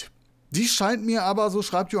bezieht. Dies scheint mir aber, so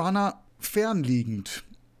schreibt Johanna, fernliegend.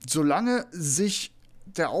 Solange sich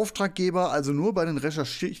der Auftraggeber also nur bei den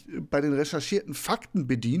recherchierten Fakten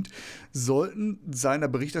bedient, sollten seiner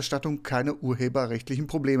Berichterstattung keine urheberrechtlichen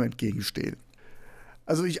Probleme entgegenstehen.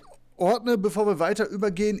 Also ich ordne, bevor wir weiter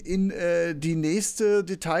übergehen, in die nächste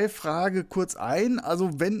Detailfrage kurz ein.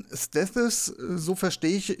 Also wenn Stethes, so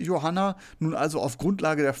verstehe ich Johanna, nun also auf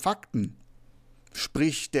Grundlage der Fakten,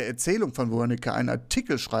 sprich der Erzählung von Veronica, einen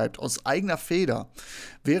Artikel schreibt aus eigener Feder,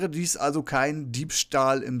 wäre dies also kein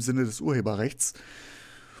Diebstahl im Sinne des Urheberrechts.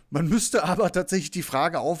 Man müsste aber tatsächlich die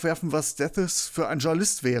Frage aufwerfen, was Stethes für ein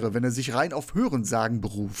Journalist wäre, wenn er sich rein auf Hörensagen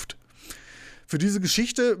beruft. Für diese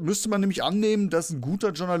Geschichte müsste man nämlich annehmen, dass ein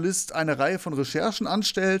guter Journalist eine Reihe von Recherchen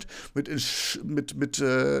anstellt, mit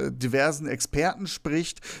diversen Experten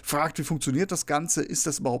spricht, fragt, wie funktioniert das Ganze, ist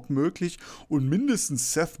das überhaupt möglich, und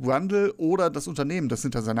mindestens Seth Brundle oder das Unternehmen, das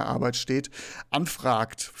hinter seiner Arbeit steht,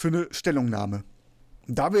 anfragt für eine Stellungnahme.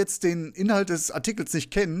 Da wir jetzt den Inhalt des Artikels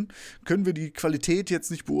nicht kennen, können wir die Qualität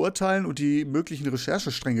jetzt nicht beurteilen und die möglichen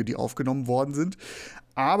Recherchestränge, die aufgenommen worden sind.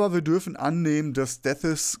 Aber wir dürfen annehmen, dass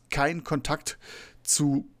Deathis keinen Kontakt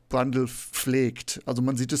zu Brundle pflegt. Also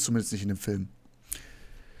man sieht es zumindest nicht in dem Film.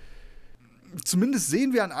 Zumindest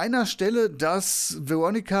sehen wir an einer Stelle, dass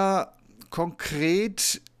Veronica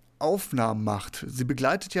konkret Aufnahmen macht. Sie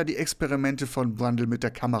begleitet ja die Experimente von Brundle mit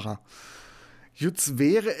der Kamera. Jetzt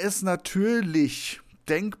wäre es natürlich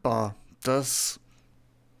denkbar, dass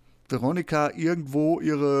Veronica irgendwo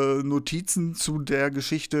ihre Notizen zu der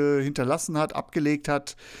Geschichte hinterlassen hat, abgelegt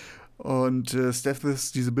hat und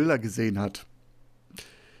Stethis diese Bilder gesehen hat.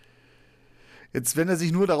 Jetzt, wenn er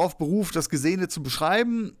sich nur darauf beruft, das Gesehene zu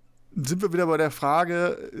beschreiben, sind wir wieder bei der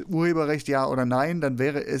Frage, Urheberrecht ja oder nein, dann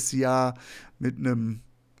wäre es ja mit einem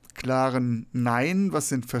klaren Nein, was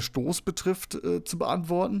den Verstoß betrifft, zu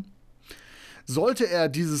beantworten. Sollte er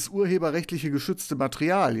dieses urheberrechtliche geschützte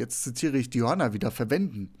Material, jetzt zitiere ich die Johanna wieder,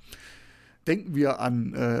 verwenden, denken wir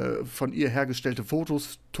an von ihr hergestellte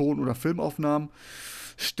Fotos, Ton- oder Filmaufnahmen,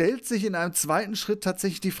 stellt sich in einem zweiten Schritt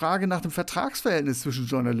tatsächlich die Frage nach dem Vertragsverhältnis zwischen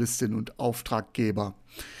Journalistin und Auftraggeber.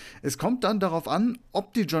 Es kommt dann darauf an,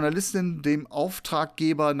 ob die Journalistin dem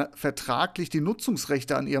Auftraggeber vertraglich die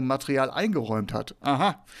Nutzungsrechte an ihrem Material eingeräumt hat.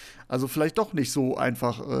 Aha, also vielleicht doch nicht so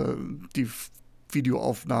einfach die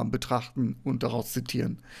Videoaufnahmen betrachten und daraus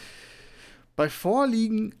zitieren. Bei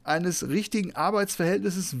Vorliegen eines richtigen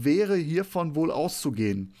Arbeitsverhältnisses wäre hiervon wohl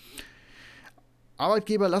auszugehen.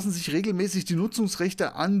 Arbeitgeber lassen sich regelmäßig die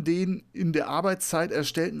Nutzungsrechte an den in der Arbeitszeit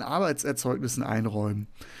erstellten Arbeitserzeugnissen einräumen.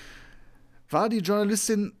 War die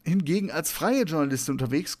Journalistin hingegen als freie Journalistin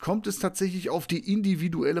unterwegs, kommt es tatsächlich auf die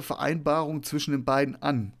individuelle Vereinbarung zwischen den beiden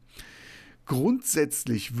an.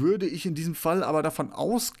 Grundsätzlich würde ich in diesem Fall aber davon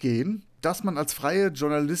ausgehen, dass man als freie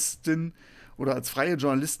Journalistin oder als freie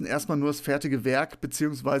Journalisten erstmal nur das fertige Werk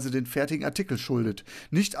bzw. den fertigen Artikel schuldet,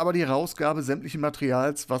 nicht aber die Herausgabe sämtlichen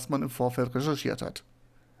Materials, was man im Vorfeld recherchiert hat.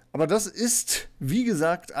 Aber das ist, wie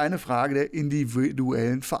gesagt, eine Frage der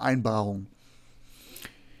individuellen Vereinbarung.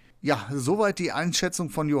 Ja, soweit die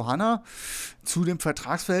Einschätzung von Johanna. Zu dem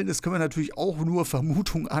Vertragsverhältnis können wir natürlich auch nur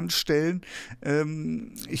Vermutungen anstellen.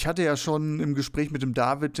 Ich hatte ja schon im Gespräch mit dem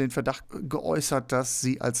David den Verdacht geäußert, dass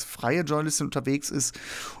sie als freie Journalistin unterwegs ist.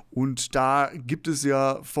 Und da gibt es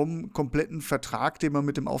ja vom kompletten Vertrag, den man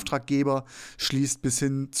mit dem Auftraggeber schließt, bis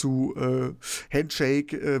hin zu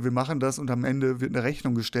Handshake, wir machen das und am Ende wird eine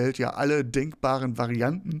Rechnung gestellt. Ja, alle denkbaren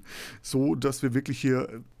Varianten, so dass wir wirklich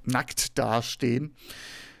hier nackt dastehen.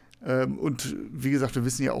 Und wie gesagt, wir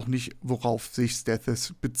wissen ja auch nicht, worauf sich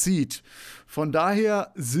Stethis bezieht. Von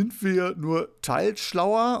daher sind wir nur teils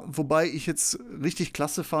schlauer, wobei ich jetzt richtig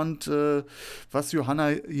klasse fand, was Johanna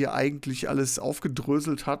hier eigentlich alles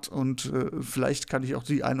aufgedröselt hat. Und vielleicht kann ich auch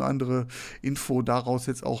die eine oder andere Info daraus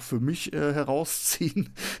jetzt auch für mich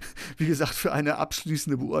herausziehen. Wie gesagt, für eine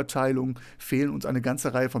abschließende Beurteilung fehlen uns eine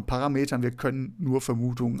ganze Reihe von Parametern. Wir können nur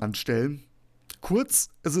Vermutungen anstellen. Kurz,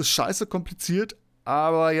 es ist scheiße kompliziert,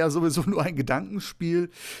 aber ja sowieso nur ein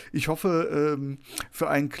Gedankenspiel. Ich hoffe, für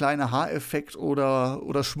einen kleinen Haareffekt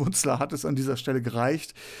oder Schmunzler hat es an dieser Stelle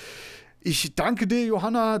gereicht. Ich danke dir,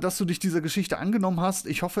 Johanna, dass du dich dieser Geschichte angenommen hast.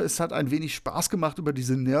 Ich hoffe, es hat ein wenig Spaß gemacht, über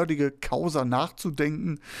diese nerdige Causa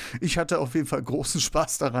nachzudenken. Ich hatte auf jeden Fall großen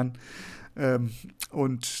Spaß daran.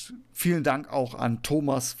 Und vielen Dank auch an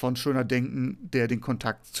Thomas von Schöner Denken, der den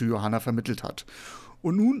Kontakt zu Johanna vermittelt hat.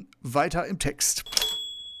 Und nun weiter im Text.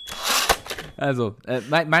 Also,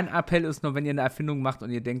 mein Appell ist nur, wenn ihr eine Erfindung macht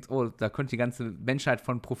und ihr denkt, oh, da könnte die ganze Menschheit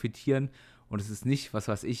von profitieren und es ist nicht, was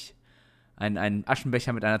weiß ich, ein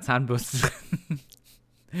Aschenbecher mit einer Zahnbürste drin.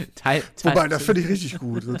 Wobei, das finde ich richtig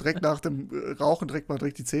gut. So direkt nach dem Rauchen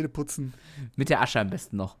direkt die Zähne putzen. Mit der Asche am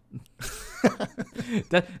besten noch.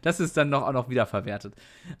 das ist dann auch noch wiederverwertet.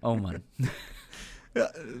 Oh Mann. Ja,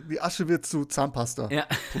 die Asche wird zu Zahnpasta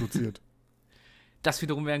produziert. Das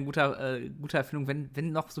wiederum wäre eine gute Erfindung,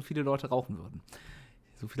 wenn noch so viele Leute rauchen würden.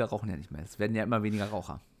 So viele rauchen ja nicht mehr. Es werden ja immer weniger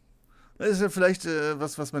Raucher. Das ist ja vielleicht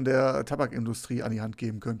was man der Tabakindustrie an die Hand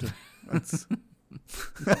geben könnte. Als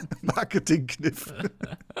Marketingkniff.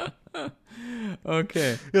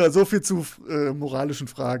 Okay. Ja, so viel zu moralischen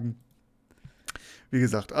Fragen. Wie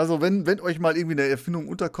gesagt, also wenn euch mal irgendwie eine Erfindung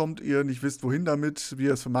unterkommt, ihr nicht wisst, wohin damit, wie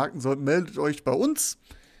ihr es vermarkten sollt, meldet euch bei uns.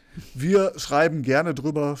 Wir schreiben gerne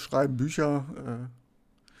drüber, schreiben Bücher,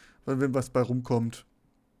 wenn was bei rumkommt.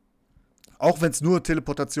 Auch wenn es nur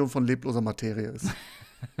Teleportation von lebloser Materie ist.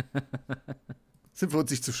 Sind wir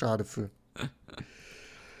uns nicht zu schade für.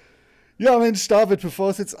 Ja, Mensch, David, bevor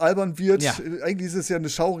es jetzt albern wird, eigentlich ist es ja eine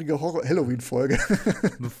schaurige Halloween-Folge.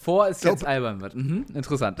 Bevor es jetzt albern wird.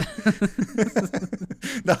 Interessant.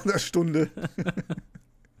 Nach einer Stunde.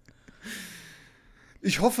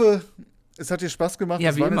 Ich hoffe, es hat dir Spaß gemacht. Ja,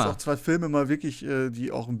 es wie waren immer. jetzt auch 2 Filme mal wirklich,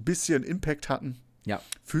 die auch ein bisschen Impact hatten. Ja.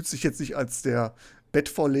 Fühlt sich jetzt nicht als der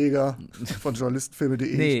Bettvorleger von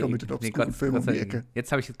Journalistenfilme.de. Ich komme mit den obskuren Filmen um die Ecke.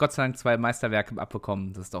 Jetzt habe ich Gott sei Dank 2 Meisterwerke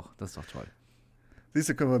abbekommen. Das ist doch toll. Siehst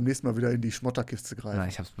du, können wir beim nächsten Mal wieder in die Schmotterkiste greifen. Ja,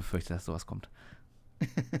 ich habe es befürchtet, dass sowas kommt.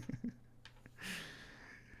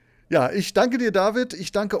 Ja, ich danke dir, David.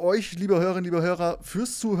 Ich danke euch, liebe Hörerinnen, liebe Hörer,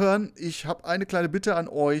 fürs Zuhören. Ich habe eine kleine Bitte an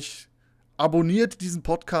euch. Abonniert diesen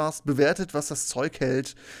Podcast, bewertet, was das Zeug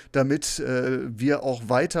hält, damit wir auch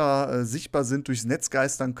weiter sichtbar sind, durchs Netz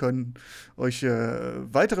geistern können, euch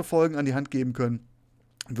weitere Folgen an die Hand geben können.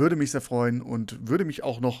 Würde mich sehr freuen und würde mich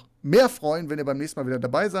auch noch mehr freuen, wenn ihr beim nächsten Mal wieder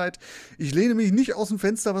dabei seid. Ich lehne mich nicht aus dem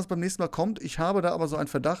Fenster, was beim nächsten Mal kommt. Ich habe da aber so einen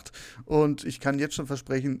Verdacht und ich kann jetzt schon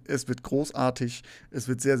versprechen, es wird großartig, es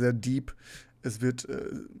wird sehr, sehr deep, es wird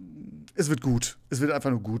gut. Es wird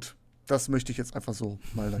einfach nur gut. Das möchte ich jetzt einfach so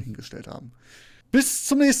mal dahingestellt haben. Bis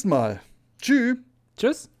zum nächsten Mal.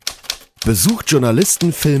 Tschüss. Besucht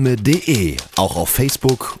journalistenfilme.de, auch auf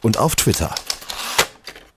Facebook und auf Twitter.